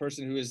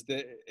person who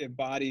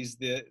embodies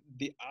the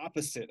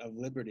opposite of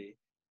liberty.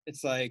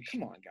 It's like,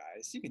 come on,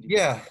 guys, you can do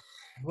yeah.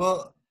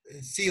 Well,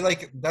 see,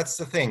 like that's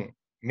the thing.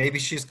 Maybe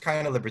she's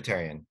kind of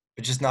libertarian,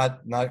 but just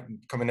not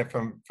coming in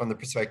from the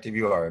perspective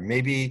you are.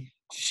 Maybe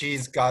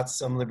she's got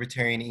some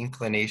libertarian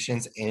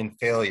inclinations and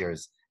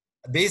failures.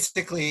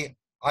 Basically,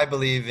 I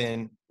believe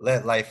in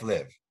let life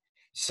live.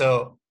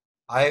 So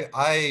I'm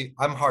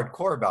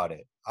hardcore about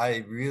it.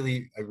 I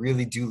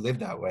really do live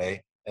that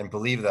way and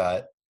believe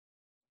that.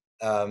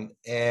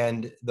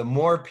 And the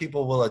more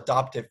people will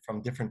adopt it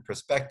from different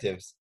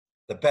perspectives,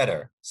 the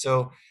better.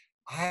 So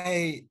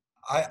I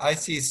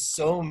see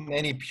so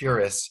many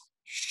purists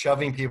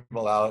shoving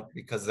people out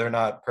because they're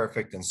not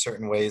perfect in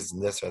certain ways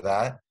and this or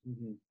that.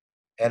 Mm-hmm.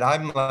 And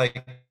I'm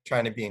like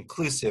trying to be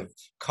inclusive,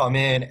 come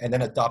in and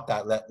then adopt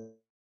that let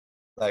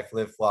life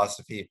live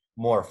philosophy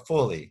more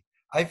fully.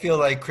 I feel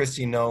like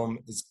Christy Nome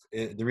is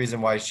the reason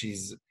why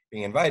she's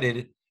being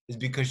invited is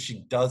because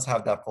she does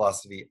have that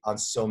philosophy on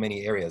so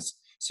many areas.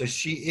 So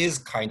she is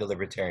kind of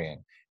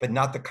libertarian, but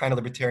not the kind of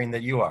libertarian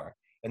that you are,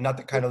 and not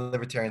the kind of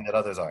libertarian that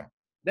others are.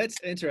 That's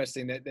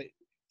interesting.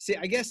 See,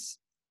 I guess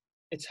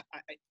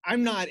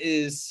I'm not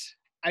as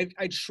I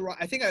try.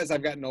 I think as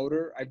I've gotten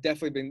older, I've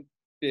definitely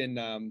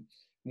been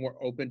more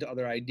open to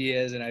other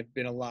ideas, and I've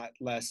been a lot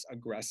less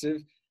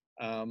aggressive.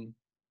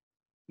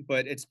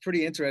 But it's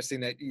pretty interesting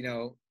that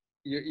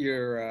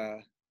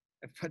you're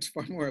much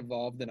far more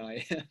evolved than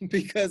I am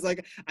because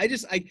like I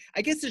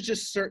guess there's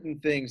just certain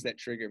things that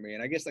trigger me,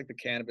 and I guess like the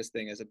cannabis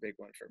thing is a big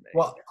one for me.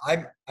 Well,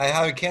 I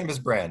have a cannabis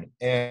brand,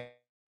 and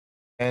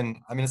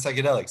I'm in a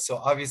psychedelic. So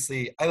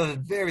obviously I have a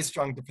very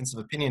strong difference of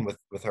opinion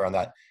with her on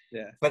that.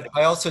 Yeah. But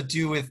I also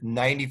do with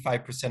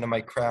 95% of my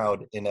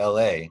crowd in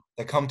LA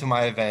that come to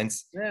my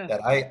events, Yeah.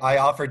 that I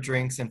offer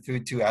drinks and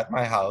food to at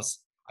my house.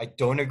 I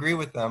don't agree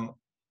with them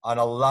on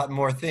a lot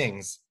more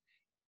things.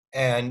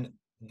 And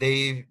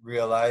they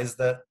realize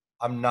that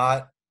I'm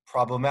not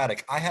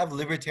problematic. I have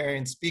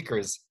libertarian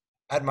speakers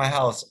at my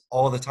house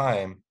all the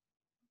time.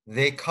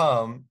 They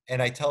come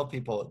and I tell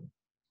people,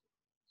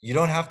 you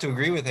don't have to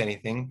agree with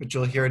anything, but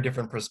you'll hear a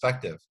different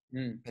perspective.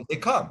 Mm. And they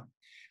come.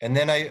 And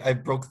then I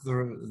broke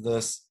through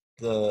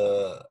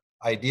the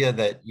idea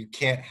that you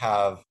can't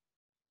have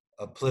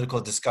a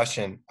political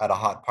discussion at a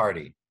hot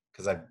party,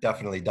 because I've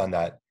definitely done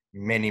that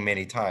many,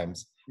 many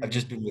times. I've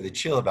just been really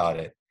chill about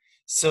it.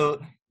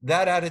 So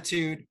that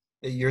attitude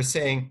that you're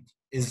saying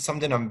is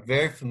something I'm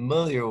very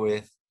familiar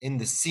with in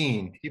the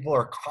scene. People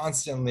are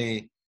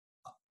constantly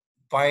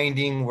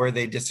finding where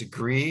they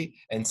disagree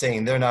and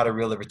saying they're not a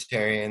real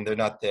libertarian, they're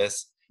not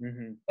this.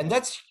 Mm-hmm. And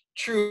that's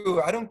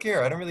true. I don't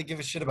care. I don't really give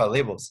a shit about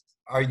labels.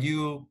 Are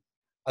you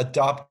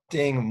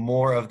adopting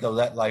more of the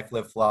let life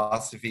live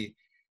philosophy?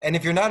 And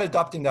if you're not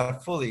adopting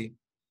that fully,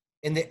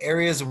 in the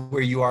areas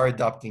where you are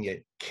adopting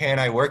it, can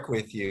I work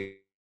with you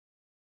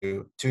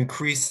to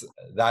increase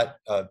that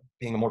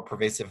being a more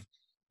pervasive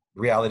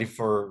reality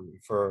for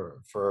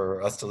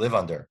us to live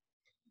under?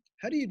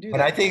 How do you do And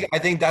that? I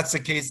think that's the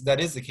case. That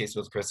is the case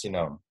with Christy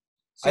Nome.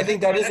 So I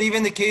think that is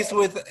even the case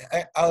with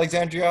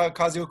Alexandria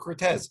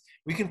Ocasio-Cortez.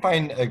 We can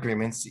find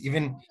agreements,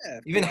 even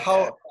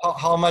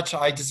how much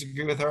I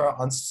disagree with her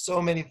on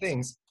so many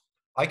things.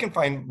 I can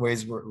find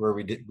ways where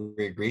we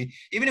agree.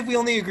 Even if we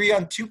only agree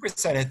on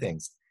 2% of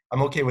things,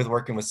 I'm okay with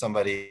working with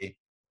somebody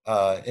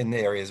in the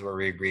areas where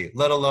we agree,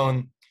 let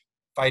alone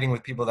fighting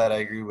with people that I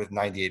agree with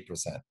 98%.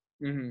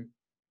 Mm-hmm.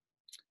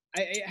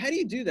 How do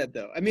you do that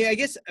though? I mean, I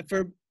guess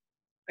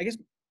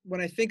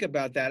when I think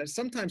about that,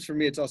 sometimes for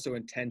me, it's also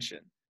intention.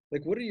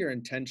 Like, what are your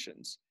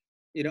intentions?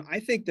 You know, I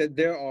think that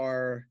there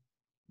are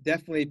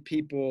definitely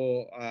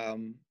people,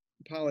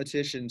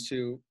 politicians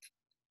who,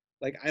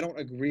 like, I don't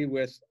agree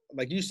with,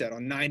 like you said,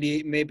 on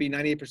 98, maybe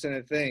 98%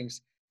 of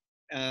things.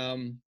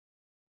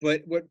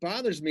 But what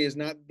bothers me is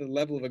not the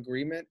level of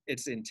agreement,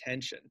 it's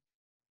intention.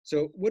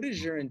 So what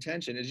is your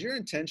intention? Is your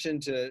intention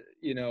to,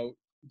 you know,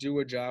 do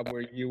a job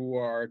where you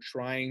are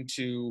trying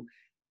to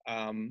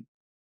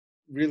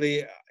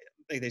really,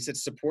 like they said,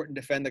 support and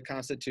defend the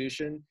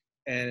Constitution?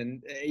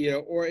 And, you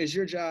know, or is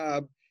your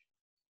job,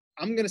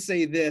 I'm going to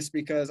say this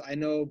because I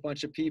know a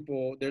bunch of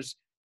people, there's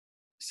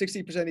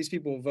 60% of these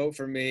people will vote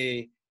for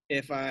me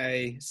if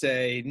I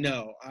say,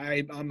 no,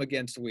 I'm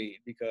against weed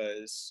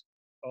because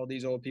all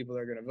these old people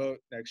that are going to vote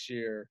next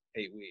year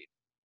hate weed.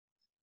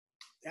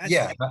 That's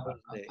Yeah,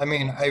 I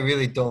mean, I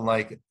really don't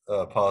like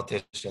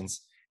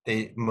politicians.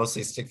 They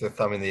mostly stick their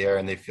thumb in the air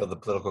and they feel the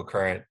political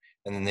current,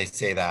 and then they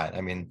say that.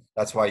 I mean,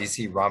 that's why you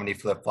see Romney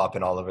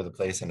flip-flopping all over the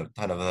place and a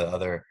ton of the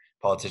other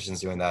politicians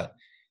doing that.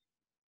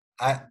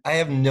 I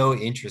have no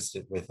interest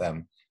with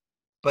them.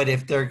 But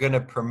if they're going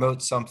to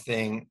promote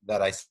something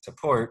that I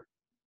support,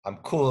 I'm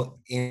cool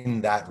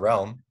in that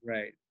realm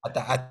right.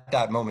 at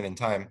that moment in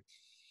time.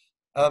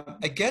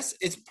 I guess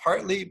it's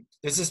partly,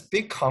 there's this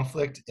big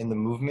conflict in the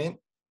movement,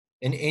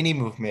 in any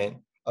movement,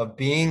 of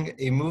being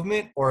a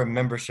movement or a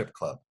membership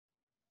club.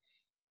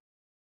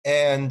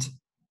 And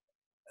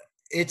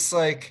it's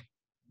like,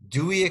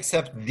 do we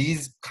accept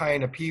these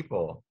kind of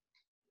people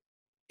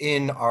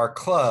in our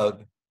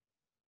club,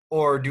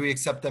 or do we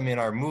accept them in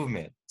our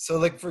movement? So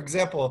like, for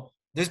example,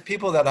 there's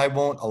people that I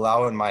won't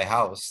allow in my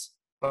house,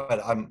 but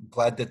I'm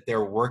glad that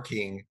they're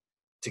working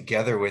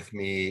together with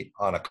me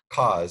on a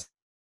cause.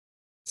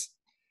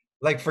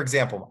 Like, for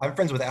example, I'm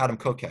friends with Adam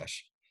Kokesh.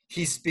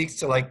 He speaks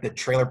to like the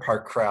trailer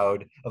park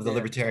crowd of the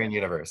Libertarian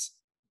universe.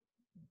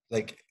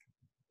 Like,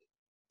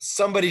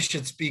 somebody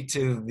should speak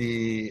to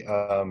the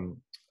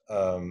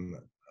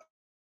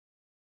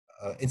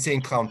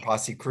Insane Clown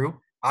Posse crew.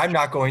 I'm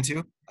not going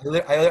to.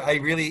 I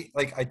really,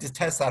 like, I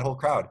detest that whole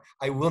crowd.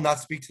 I will not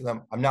speak to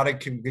them. I'm not a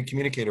good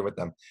communicator with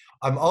them.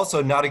 I'm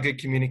also not a good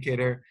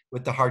communicator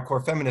with the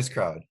hardcore feminist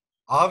crowd.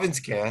 Ovens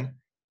can.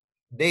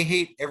 They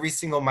hate every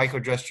single micro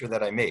gesture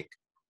that I make.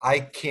 I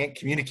can't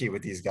communicate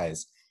with these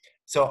guys.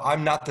 So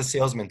I'm not the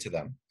salesman to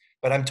them,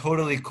 but I'm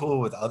totally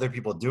cool with other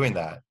people doing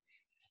that.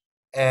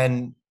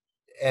 And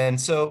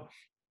so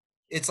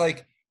it's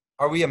like,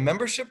 are we a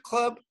membership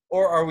club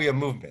or are we a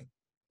movement?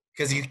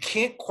 Because you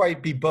can't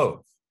quite be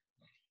both.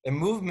 A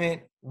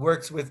movement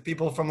works with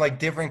people from like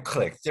different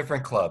cliques,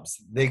 different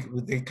clubs. They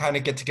kind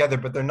of get together,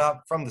 but they're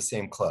not from the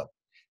same club.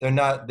 They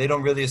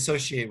don't really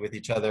associate with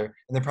each other,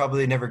 and they're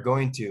probably never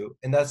going to.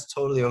 And that's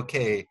totally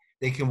okay.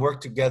 They can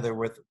work together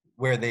with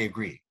where they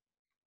agree.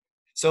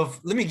 So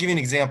let me give you an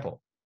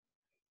example.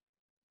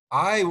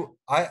 I'm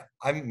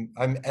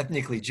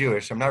ethnically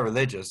Jewish. I'm not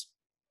religious,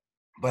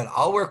 but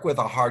I'll work with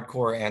a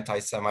hardcore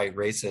anti-Semite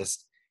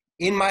racist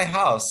in my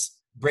house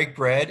break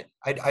bread.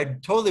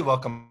 I'd totally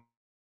welcome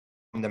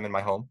them in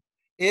my home.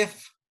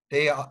 If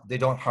they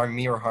don't harm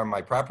me or harm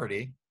my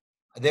property,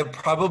 they'll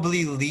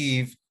probably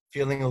leave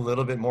feeling a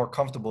little bit more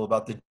comfortable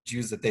about the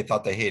Jews that they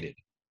thought they hated.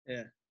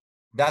 Yeah.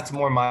 That's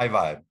more my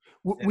vibe.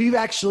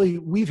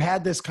 We've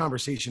had this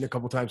conversation a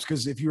couple of times,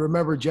 because if you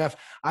remember, Jeff,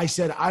 I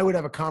said I would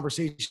have a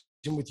conversation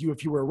with you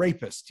if you were a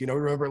rapist,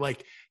 remember,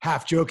 like,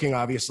 half joking,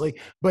 obviously,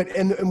 but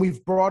and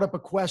we've brought up a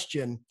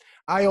question.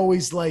 I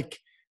always like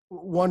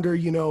wonder,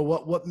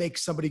 what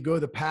makes somebody go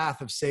the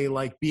path of, say,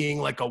 like being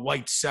like a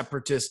white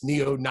separatist,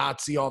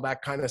 neo-Nazi, all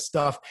that kind of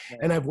stuff. Right.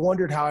 And I've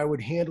wondered how I would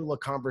handle a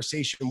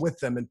conversation with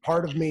them. And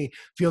part of me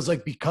feels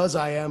like, because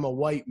I am a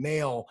white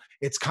male,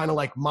 it's kind of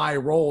like my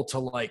role to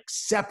like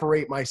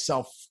separate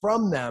myself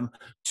from them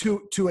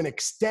to an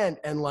extent,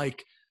 and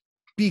like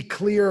be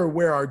clear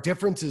where our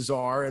differences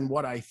are and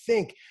what I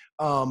think.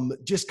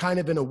 Just kind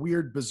of in a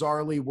weird,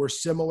 bizarrely, we're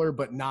similar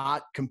but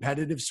not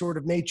competitive sort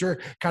of nature.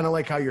 Kind of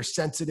like how you're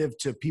sensitive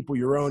to people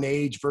your own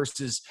age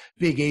versus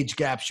big age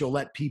gaps. You'll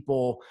let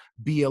people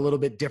be a little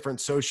bit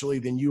different socially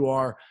than you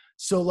are.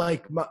 So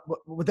like,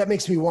 what that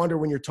makes me wonder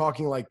when you're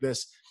talking like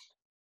this,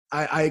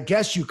 I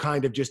guess you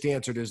kind of just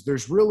answered, is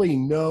there's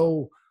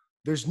no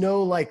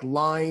like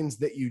lines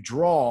that you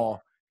draw.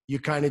 You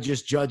kind of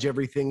just judge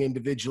everything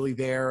individually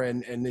there.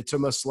 And it's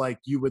almost like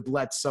you would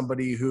let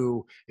somebody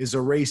who is a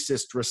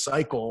racist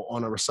recycle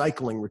on a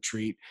recycling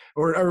retreat,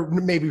 or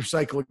maybe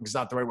recycling is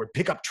not the right word,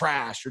 pick up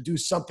trash or do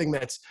something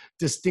that's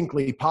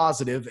distinctly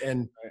positive.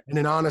 And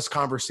an honest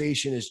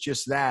conversation is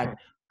just that.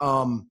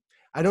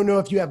 I don't know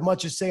if you have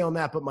much to say on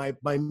that, but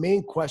my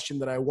main question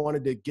that I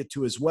wanted to get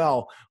to as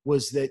well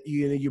was that,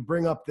 you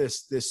bring up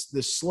this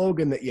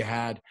slogan that you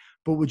had,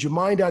 but would you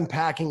mind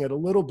unpacking it a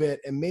little bit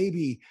and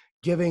maybe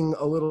giving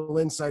a little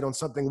insight on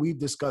something we've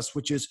discussed,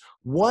 which is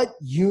what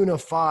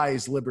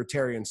unifies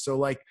libertarians? So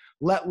like,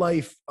 let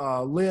life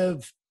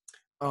live.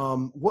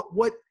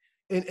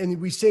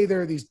 And we say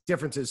there are these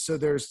differences. So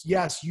there's,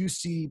 yes, you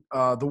see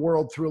the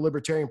world through a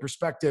libertarian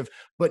perspective,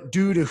 but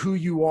due to who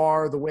you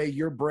are, the way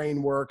your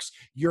brain works,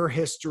 your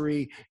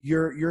history,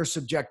 your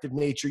subjective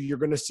nature, you're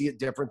going to see it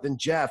different than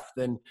Jeff,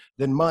 than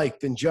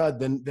Mike, than Judd,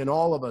 than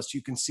all of us.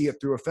 You can see it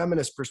through a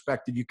feminist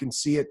perspective. You can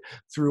see it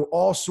through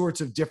all sorts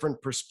of different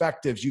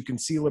perspectives. You can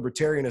see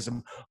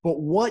libertarianism,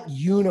 but what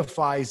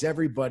unifies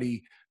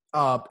everybody?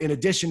 In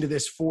addition to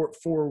this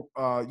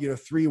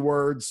three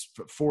words,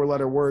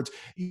 4-letter words,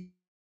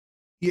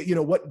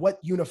 what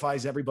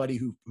unifies everybody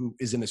who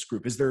is in this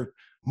group? Is there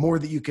more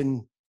that you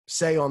can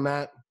say on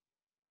that?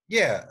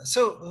 Yeah.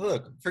 So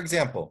look, for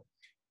example,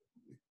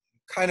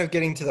 kind of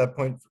getting to that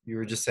point you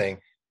were just saying,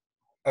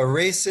 a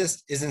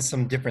racist isn't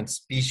some different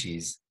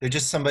species. They're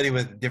just somebody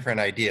with different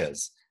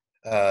ideas.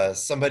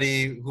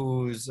 Somebody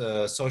who's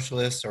a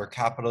socialist or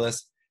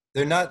capitalist,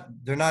 they're not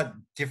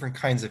different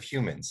kinds of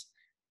humans.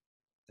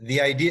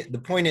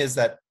 The point is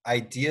that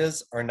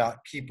ideas are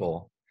not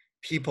people.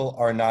 People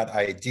are not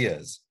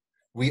ideas.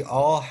 We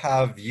all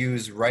have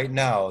views right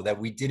now that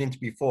we didn't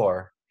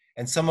before,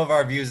 and some of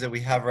our views that we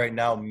have right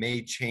now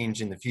may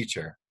change in the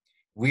future.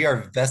 We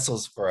are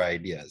vessels for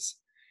ideas.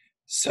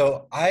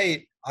 So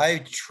I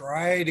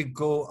try to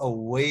go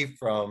away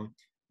from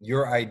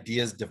your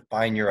ideas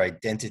define your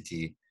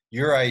identity.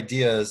 Your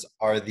ideas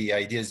are the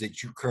ideas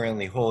that you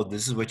currently hold.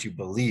 This is what you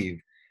believe,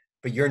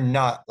 but you're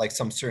not like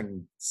some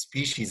certain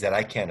species that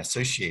I can't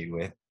associate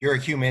with. You're a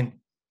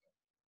human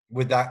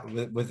with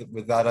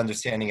that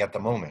understanding at the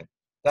moment.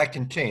 That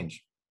can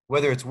change.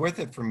 Whether it's worth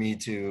it for me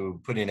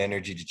to put in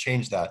energy to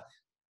change that,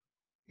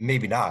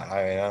 maybe not.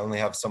 I only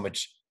have so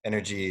much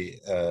energy,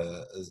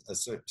 a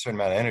certain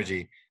amount of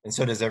energy, and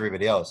so does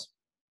everybody else.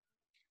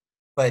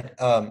 But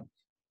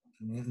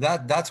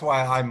that's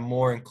why I'm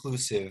more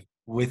inclusive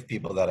with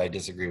people that I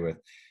disagree with.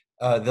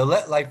 The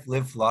let life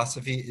live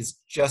philosophy is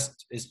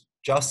just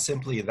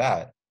simply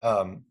that.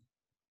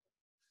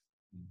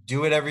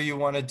 Do whatever you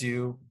want to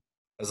do,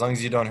 as long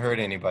as you don't hurt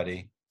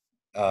anybody.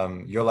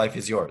 Your life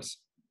is yours.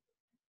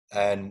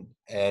 And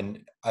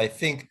I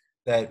think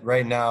that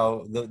right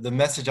now the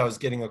message I was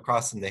getting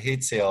across in the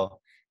hate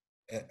sale,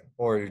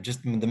 or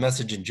just the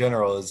message in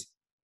general, is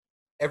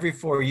every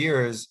 4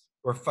 years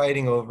we're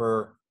fighting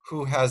over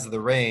who has the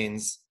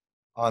reins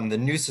on the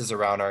nooses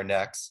around our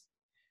necks,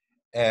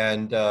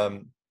 and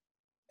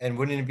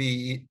wouldn't it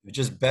be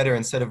just better,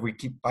 instead of we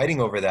keep fighting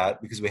over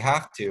that because we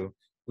have to,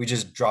 we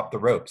just drop the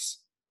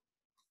ropes?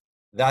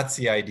 That's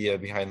the idea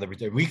behind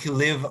libertarian. We could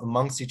live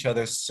amongst each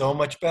other so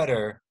much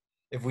better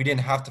if we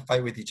didn't have to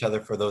fight with each other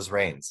for those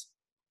reins.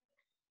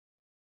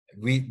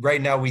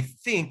 Right now we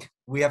think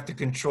we have to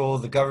control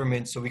the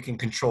government so we can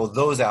control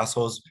those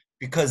assholes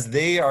because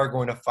they are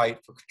going to fight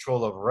for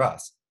control over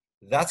us.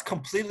 That's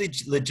completely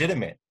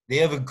legitimate. They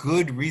have a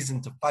good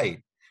reason to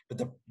fight,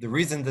 but the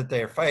reason that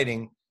they are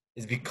fighting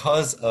is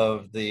because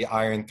of the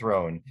Iron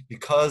Throne,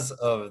 because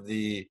of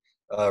the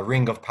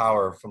ring of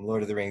power from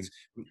Lord of the Rings.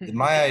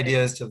 My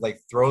idea is to like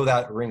throw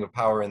that ring of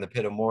power in the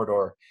pit of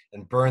Mordor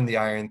and burn the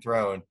Iron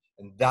Throne.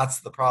 And that's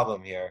the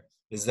problem here,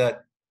 is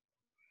that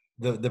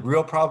the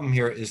real problem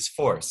here is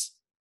force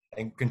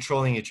and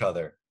controlling each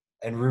other.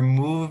 And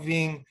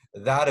removing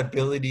that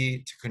ability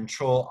to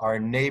control our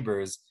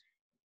neighbors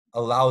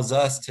allows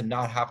us to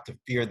not have to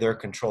fear their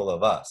control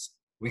of us.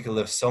 We can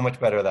live so much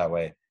better that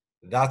way.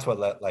 That's what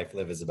Let Life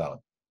Live is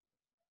about.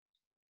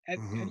 Have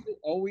you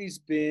always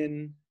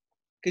been,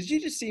 because you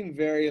just seem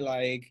very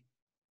like,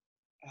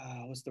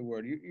 what's the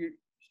word?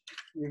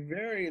 You're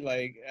very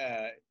like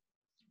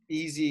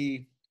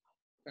easy,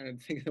 trying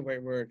to think of the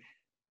right word.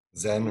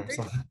 Zen or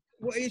something.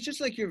 Well, it's just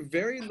like you're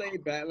very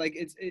laid back. Like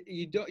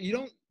you don't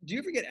do you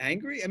ever get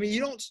angry? I mean, you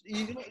don't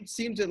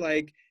seem to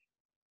like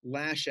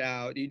lash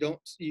out.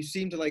 You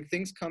seem to like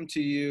things come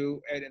to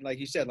you, and like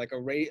you said, like a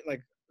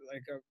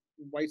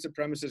white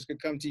supremacist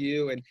could come to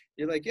you and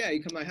you're like, yeah,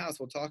 you come to my house,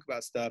 we'll talk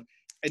about stuff.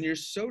 And you're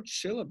so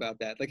chill about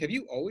that. Like, have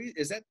you always,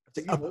 is that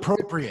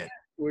appropriate?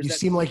 You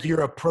seem like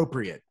you're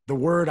appropriate. The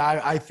word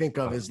I think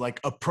of is like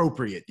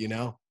appropriate, you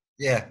know?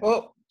 Yeah.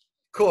 Well,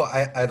 cool.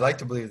 I'd like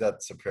to believe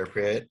that's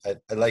appropriate.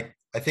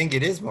 I think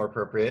it is more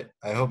appropriate.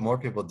 I hope more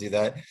people do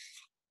that.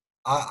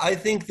 I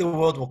think the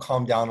world will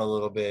calm down a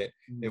little bit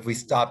if we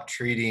stop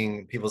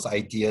treating people's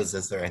ideas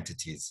as their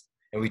entities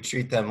and we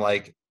treat them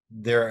like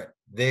their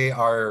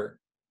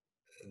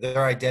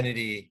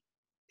identity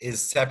is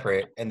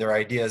separate and their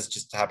ideas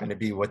just happen to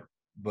be what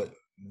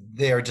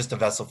they are, just a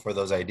vessel for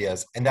those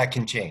ideas, and that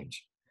can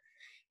change.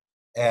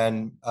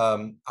 And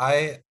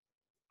I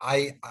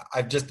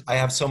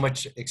have so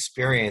much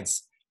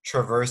experience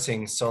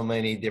traversing so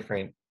many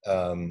different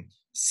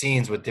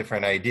scenes with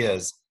different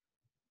ideas.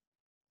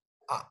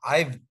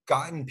 I've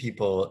gotten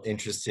people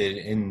interested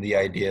in the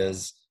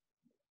ideas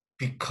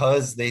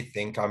because they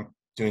think I'm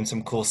doing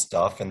some cool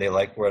stuff and they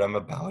like what I'm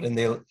about, and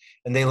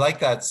they like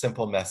that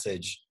simple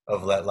message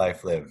of let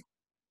life live.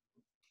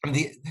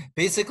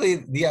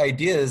 Basically the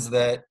idea is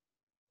that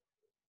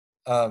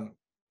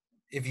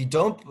if you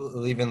don't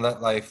believe in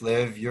let life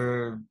live,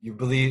 you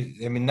believe,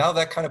 I mean, now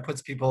that kind of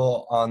puts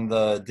people on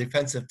the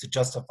defensive to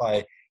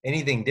justify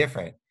anything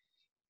different.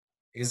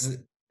 Because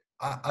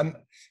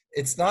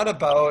it's not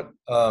about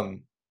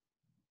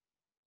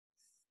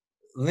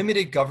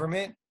limited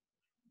government.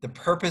 The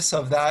purpose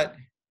of that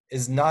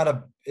is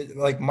not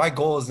like, my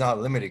goal is not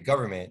limited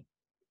government.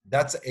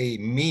 That's a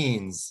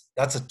means,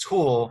 that's a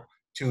tool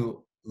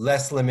to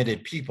less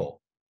limited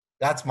people.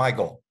 That's my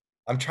goal.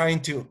 I'm trying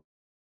to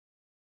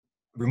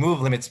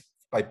remove limits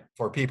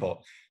for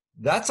people.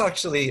 That's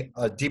actually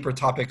a deeper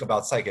topic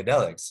about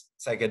psychedelics.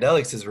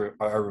 Psychedelics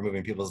are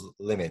removing people's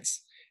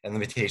limits and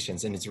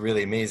limitations, and it's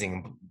really amazing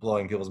and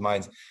blowing people's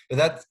minds. But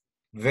that's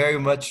very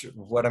much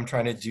what I'm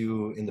trying to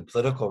do in the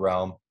political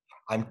realm.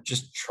 I'm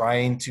just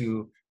trying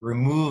to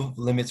remove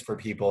limits for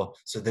people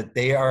so that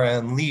they are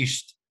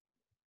unleashed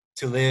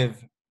to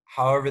live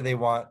however they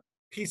want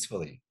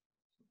peacefully.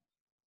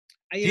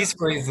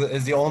 Peacefully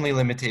is the only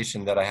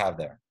limitation that I have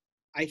there.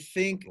 I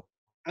think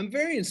I'm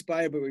very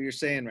inspired by what you're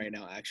saying right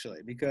now, actually,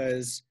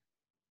 because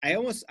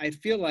I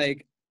feel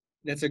like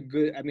that's a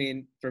good, I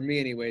mean, for me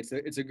anyway,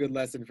 it's a good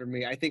lesson for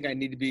me. I think I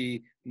need to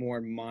be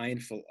more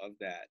mindful of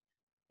that,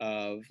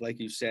 of, like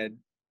you said,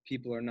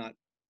 people are not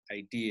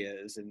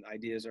ideas and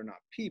ideas are not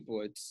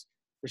people.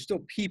 We're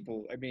still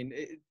people. I mean,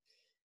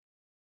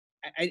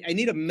 I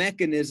need a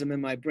mechanism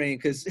in my brain,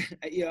 because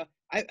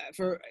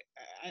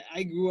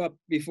I grew up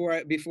before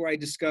I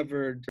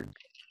discovered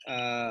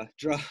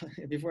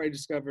before I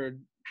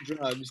discovered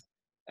drugs.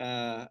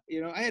 I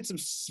had some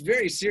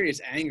very serious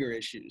anger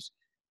issues,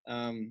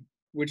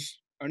 which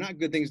are not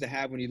good things to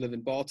have when you live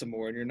in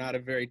Baltimore and you're not a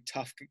very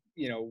tough,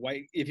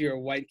 white. If you're a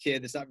white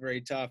kid, it's not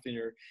very tough, and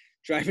you're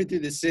driving through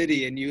the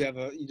city and you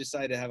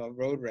decide to have a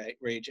road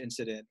rage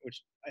incident,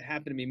 which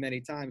happened to me many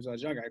times when I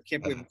was younger. I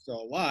can't believe I'm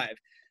still alive,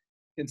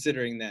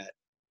 considering that.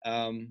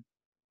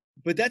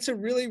 But that's a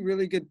really,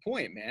 really good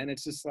point, man.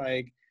 It's just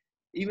like,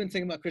 even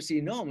thinking about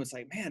Christine Noem, it's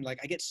like, man, like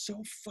I get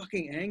so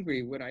fucking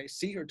angry when I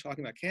see her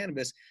talking about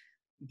cannabis,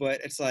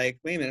 but it's like,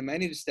 wait a minute, I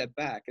need to step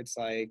back. It's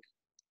like,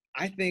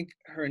 I think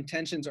her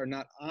intentions are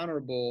not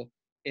honorable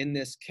in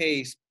this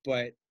case,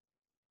 but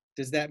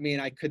does that mean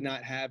I could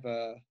not have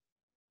a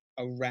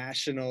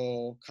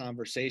rational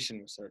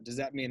conversation with her? Does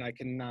that mean I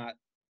cannot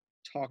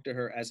talk to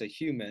her as a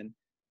human,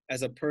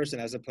 as a person,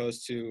 as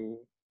opposed to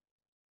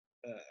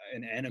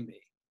an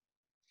enemy?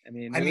 I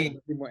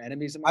mean, more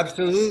enemies.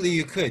 Absolutely,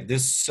 you could.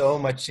 There's so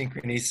much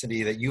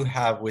synchronicity that you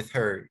have with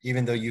her,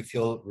 even though you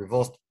feel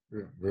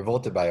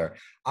revolted by her.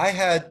 I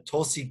had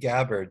Tulsi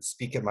Gabbard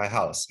speak at my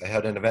house. I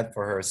had an event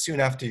for her soon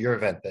after your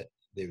event that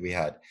we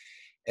had,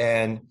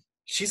 and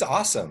she's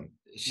awesome.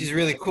 She's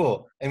really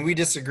cool, and we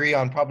disagree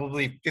on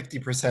probably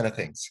 50% of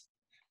things,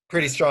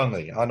 pretty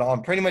strongly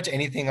on pretty much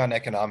anything on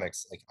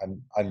economics. Like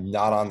I'm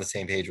not on the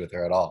same page with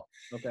her at all.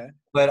 Okay,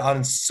 but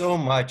on so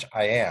much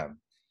I am.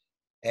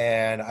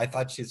 And I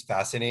thought she's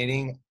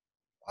fascinating.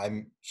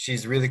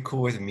 She's really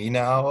cool with me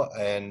now,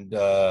 and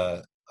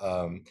I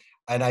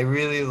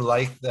really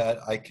like that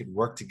I could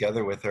work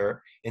together with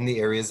her in the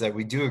areas that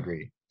we do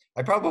agree.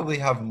 I probably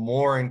have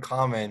more in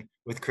common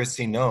with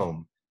Christine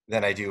Noem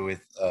than I do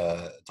with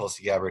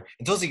Tulsi Gabbard.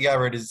 And Tulsi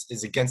Gabbard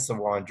is against the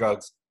war on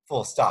drugs,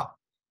 full stop.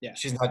 Yeah,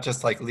 she's not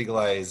just like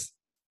legalize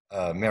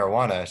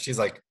marijuana. She's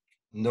like,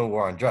 no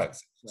war on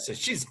drugs. Right. So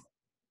she's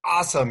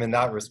awesome in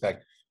that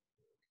respect.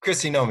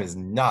 Kristi Noem is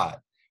not.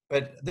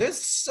 But there's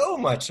so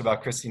much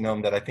about Kristi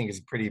Noem that I think is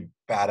pretty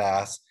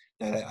badass.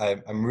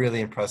 That I'm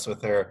really impressed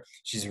with her.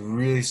 She's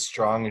really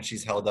strong, and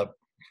she's held up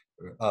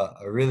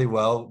really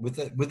well with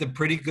a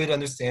pretty good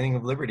understanding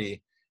of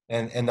liberty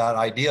and that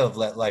idea of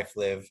let life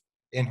live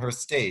in her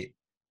state.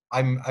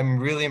 I'm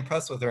really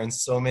impressed with her in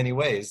so many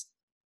ways.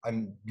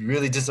 I'm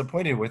really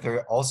disappointed with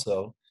her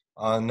also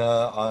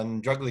on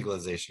drug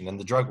legalization and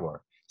the drug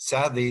war.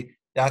 Sadly,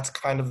 that's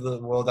kind of the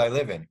world I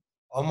live in.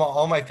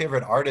 All my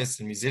favorite artists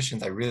and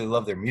musicians, I really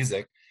love their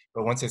music,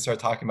 but once they start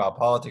talking about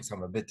politics,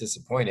 I'm a bit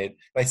disappointed.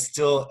 But I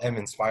still am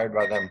inspired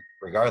by them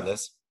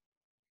regardless.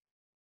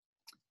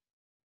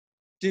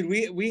 Dude,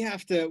 we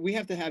have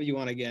to have you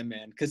on again,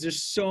 man, because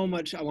there's so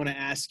much I want to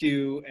ask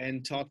you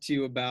and talk to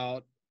you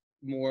about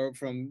more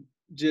from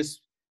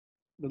just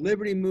the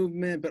liberty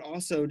movement, but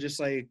also just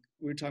like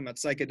we were talking about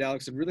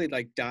psychedelics, and really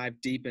like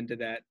dive deep into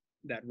that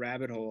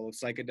rabbit hole of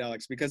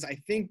psychedelics, because I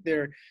think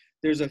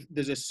there's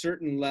a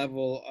certain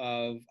level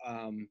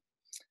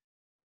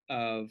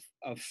of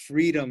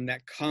freedom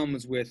that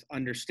comes with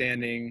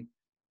understanding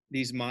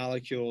these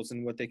molecules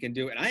and what they can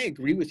do. And I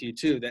agree with you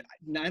too, that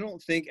I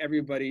don't think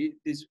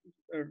these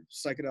are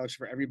psychedelics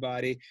for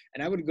everybody.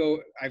 And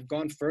I've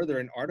gone further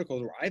in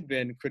articles where I've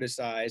been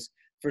criticized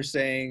for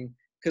saying,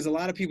 because a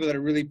lot of people that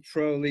are really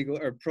pro legal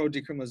or pro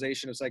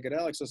decriminalization of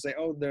psychedelics will say,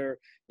 oh, they're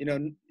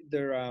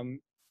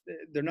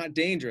not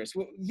dangerous.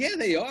 Well, yeah,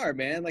 they are,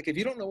 man. Like if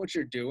you don't know what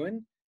you're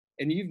doing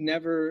and you've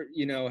never,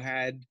 you've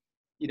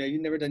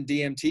never done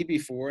DMT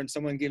before, and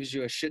someone gives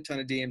you a shit ton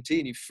of DMT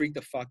and you freak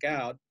the fuck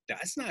out,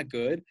 that's not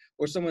good.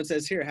 Or someone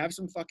says, here, have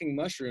some fucking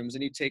mushrooms,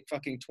 and you take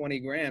fucking 20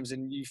 grams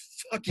and you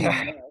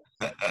fucking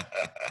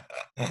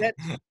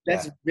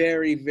that's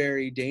very,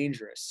 very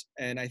dangerous.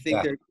 And I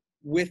think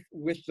with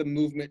the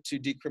movement to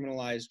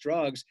decriminalize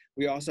drugs,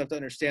 we also have to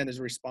understand there's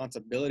a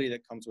responsibility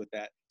that comes with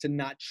that, to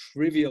not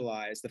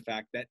trivialize the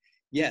fact that,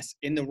 yes,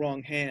 in the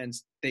wrong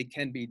hands, they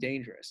can be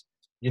dangerous.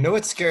 You know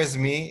what scares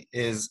me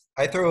is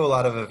I throw a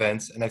lot of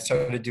events, and I've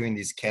started doing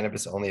these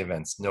cannabis-only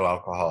events, no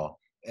alcohol,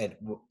 and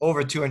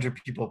over 200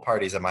 people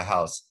parties at my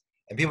house.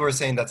 And people are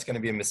saying that's going to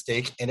be a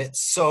mistake, and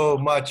it's so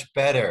much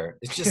better.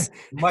 It's just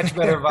much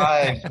better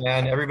vibe,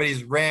 man.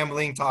 Everybody's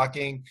rambling,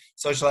 talking,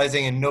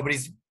 socializing, and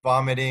nobody's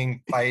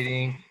vomiting,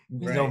 fighting,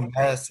 Right. no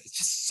mess. It's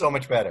just so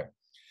much better.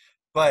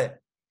 But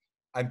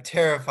I'm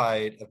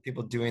terrified of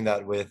people doing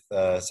that with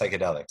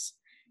psychedelics,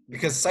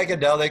 because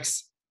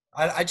psychedelics,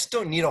 I just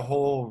don't need a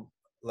whole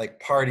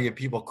like party of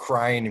people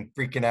crying and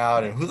freaking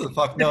out, and who the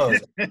fuck knows.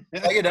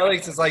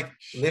 Psychedelics is like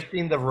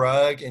lifting the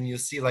rug and you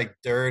see like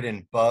dirt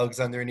and bugs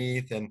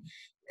underneath, and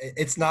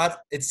it's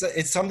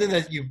something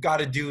that you've got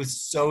to do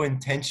so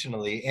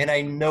intentionally. And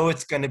I know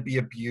it's going to be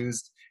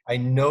abused. I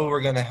know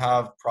we're going to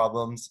have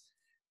problems.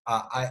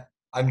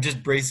 I'm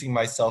just bracing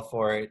myself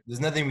for it.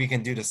 There's nothing we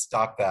can do to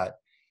stop that.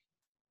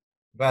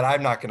 But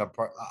I'm not going to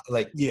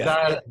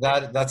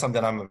that's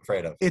something I'm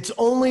afraid of. It's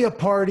only a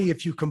party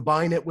if you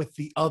combine it with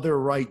the other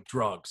right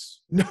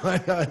drugs. No,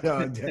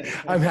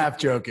 I'm half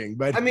joking,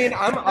 but I mean,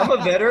 I'm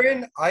a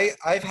veteran.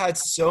 I've had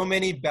so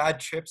many bad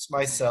trips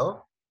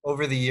myself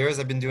over the years.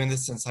 I've been doing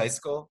this since high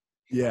school.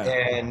 Yeah.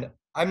 And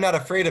I'm not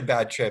afraid of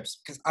bad trips,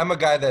 because I'm a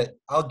guy that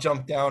I'll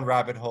jump down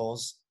rabbit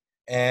holes,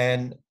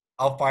 and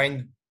I'll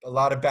find a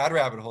lot of bad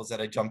rabbit holes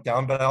that I jump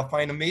down, but I'll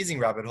find amazing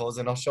rabbit holes,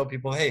 and I'll show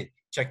people, hey,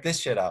 check this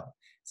shit out.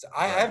 So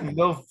I have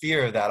no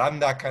fear of that. I'm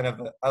that kind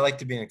of, I like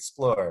to be an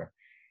explorer,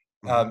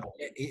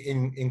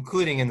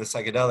 including in the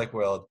psychedelic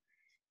world,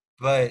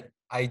 but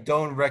I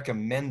don't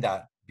recommend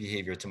that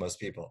behavior to most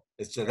people.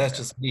 That's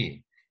just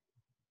me.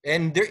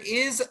 And there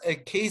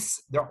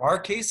are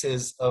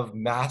cases of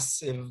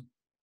massive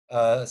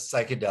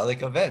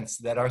psychedelic events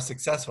that are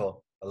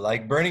successful,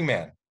 like Burning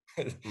Man.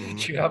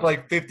 You have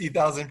like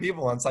 50,000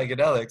 people on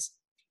psychedelics.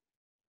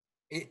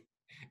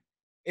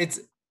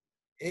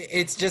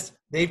 It's just,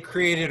 they've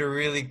created a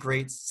really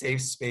great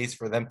safe space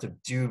for them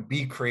to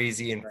be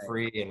crazy and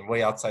free and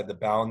way outside the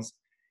bounds.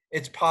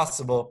 It's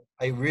possible.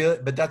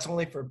 But that's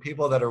only for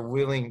people that are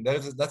willing.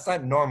 That's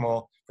not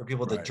normal for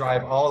people to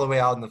drive all the way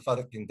out in the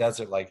fucking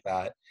desert like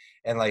that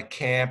and like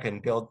camp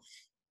and build.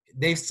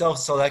 They've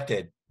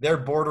self-selected. Their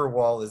border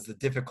wall is the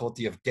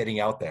difficulty of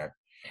getting out there.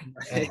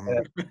 Right.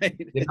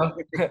 You know?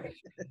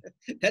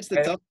 That's the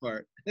tough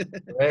part.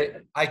 Right?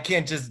 I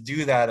can't just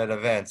do that at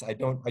events. I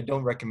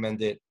don't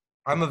recommend it.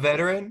 I'm a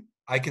veteran.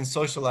 I can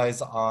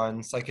socialize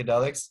on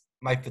psychedelics.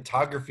 My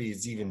photography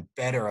is even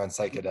better on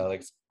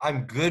psychedelics.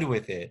 I'm good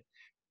with it,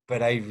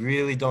 but I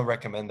really don't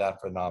recommend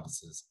that for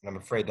novices. And I'm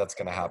afraid that's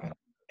going to happen.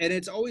 And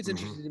it's always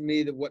interesting to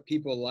me that what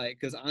people like,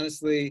 because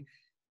honestly,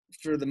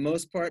 for the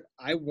most part,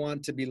 I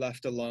want to be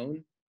left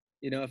alone.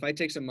 You know, if I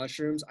take some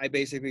mushrooms, I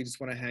basically just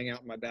want to hang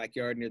out in my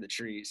backyard near the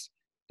trees.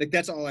 Like,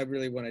 that's all I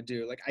really want to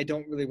do. Like, I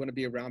don't really want to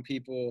be around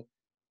people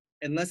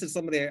unless it's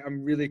somebody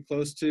I'm really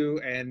close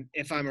to. And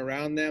if I'm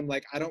around them,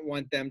 like, I don't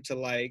want them to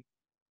like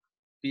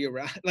be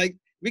around, like,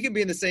 we can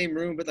be in the same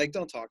room, but like,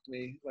 don't talk to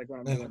me like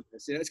when I'm doing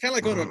this. You know, it's kind of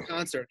like going to a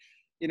concert.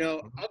 you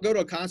know, I'll go to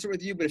a concert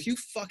with you, but if you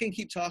fucking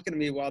keep talking to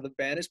me while the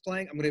band is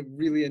playing, I'm gonna be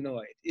really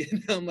annoyed. You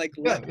know, I'm like,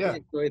 let me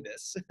enjoy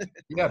this.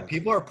 Yeah,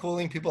 people are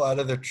pulling people out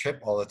of their trip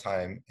all the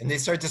time, and they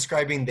start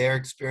describing their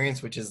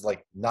experience, which is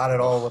like not at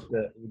all what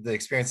the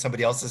experience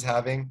somebody else is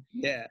having.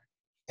 Yeah.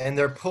 And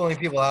they're pulling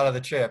people out of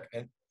the trip.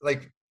 And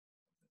like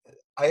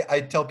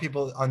I tell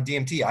people on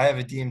DMT, I have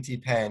a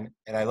DMT pen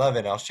and I love it.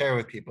 And I'll share it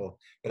with people,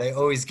 but I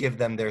always give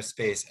them their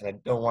space, and I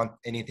don't want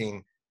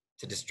anything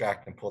to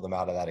distract and pull them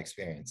out of that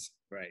experience.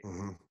 Right.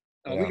 Mm-hmm.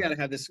 Oh, we gotta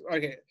have this.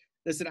 Okay,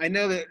 listen, I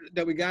know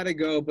that we gotta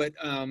go, but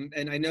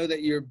and I know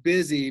that you're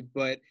busy,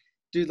 but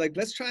dude, like,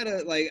 let's try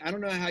to, like, I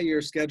don't know how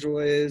your schedule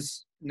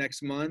is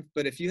next month,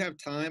 but if you have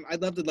time,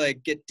 I'd love to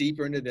like get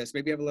deeper into this.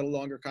 Maybe have a little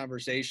longer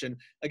conversation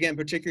again,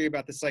 particularly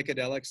about the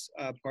psychedelics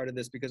part of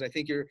this, because I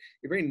think you're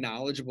very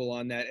knowledgeable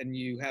on that, and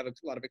you have a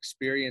lot of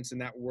experience in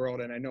that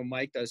world, and I know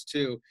Mike does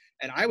too.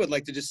 And I would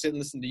like to just sit and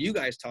listen to you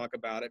guys talk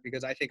about it,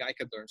 because I think I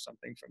could learn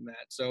something from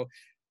that. So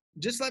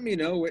just let me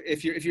know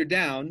if you're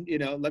down, you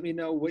know, let me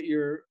know what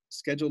your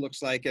schedule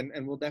looks like, and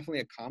we'll definitely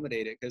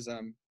accommodate it. Cause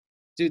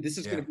dude, this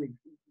is going to be,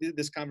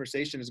 this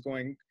conversation is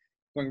going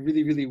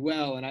really, really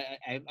well. And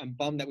I'm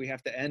bummed that we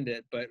have to end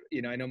it, but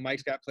you know, I know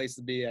Mike's got place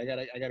to be. I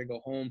gotta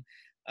go home.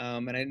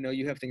 And I know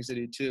you have things to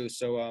do too.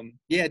 So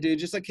yeah, dude,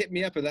 just like hit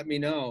me up and let me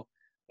know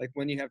like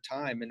when you have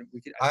time, and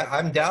we could.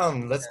 I'm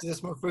down. Let's do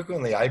this more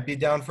frequently. I'd be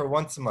down for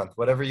once a month,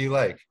 whatever you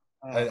like.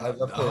 I'd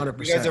love to.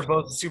 100%. You guys are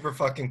both super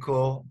fucking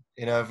cool.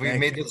 You know, if we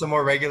made this a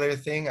more regular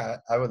thing,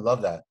 I would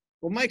love that.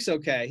 Well, Mike's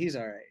okay. He's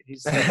all right.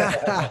 He's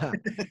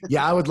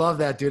yeah, I would love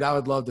that, dude. I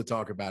would love to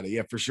talk about it.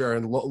 Yeah, for sure.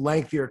 And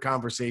lengthier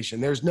conversation.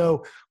 There's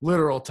no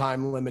literal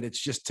time limit. It's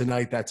just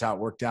tonight. That's how it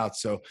worked out.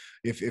 So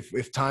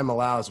if time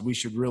allows, we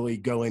should really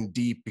go in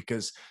deep,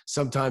 because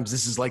sometimes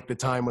this is like the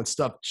time when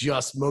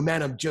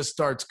momentum just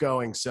starts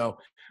going. So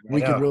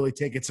we could really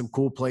take it some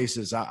cool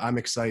places. I'm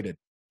excited.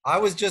 I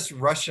was just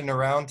rushing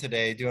around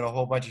today doing a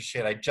whole bunch of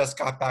shit. I just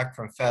got back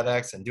from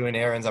FedEx and doing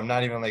errands. I'm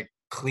not even like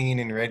clean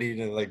and ready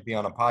to like be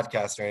on a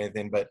podcast or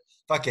anything, but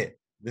fuck it.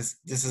 This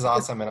is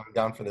awesome, and I'm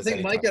down for this. I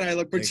think anytime. Mike and I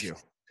look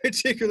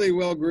particularly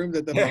well groomed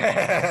at the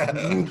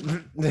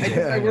moment.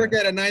 I work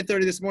at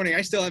 9:30 this morning.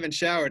 I still haven't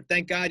showered.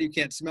 Thank God you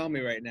can't smell me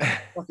right now.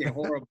 Fucking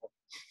horrible.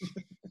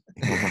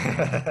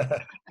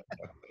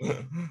 All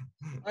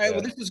right,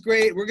 well, this was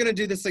great. We're going to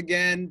do this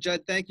again.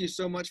 Judd, thank you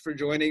so much for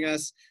joining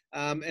us.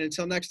 And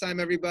until next time,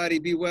 everybody,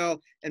 be well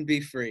and be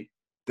free.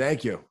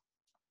 Thank you.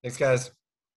 Thanks, guys.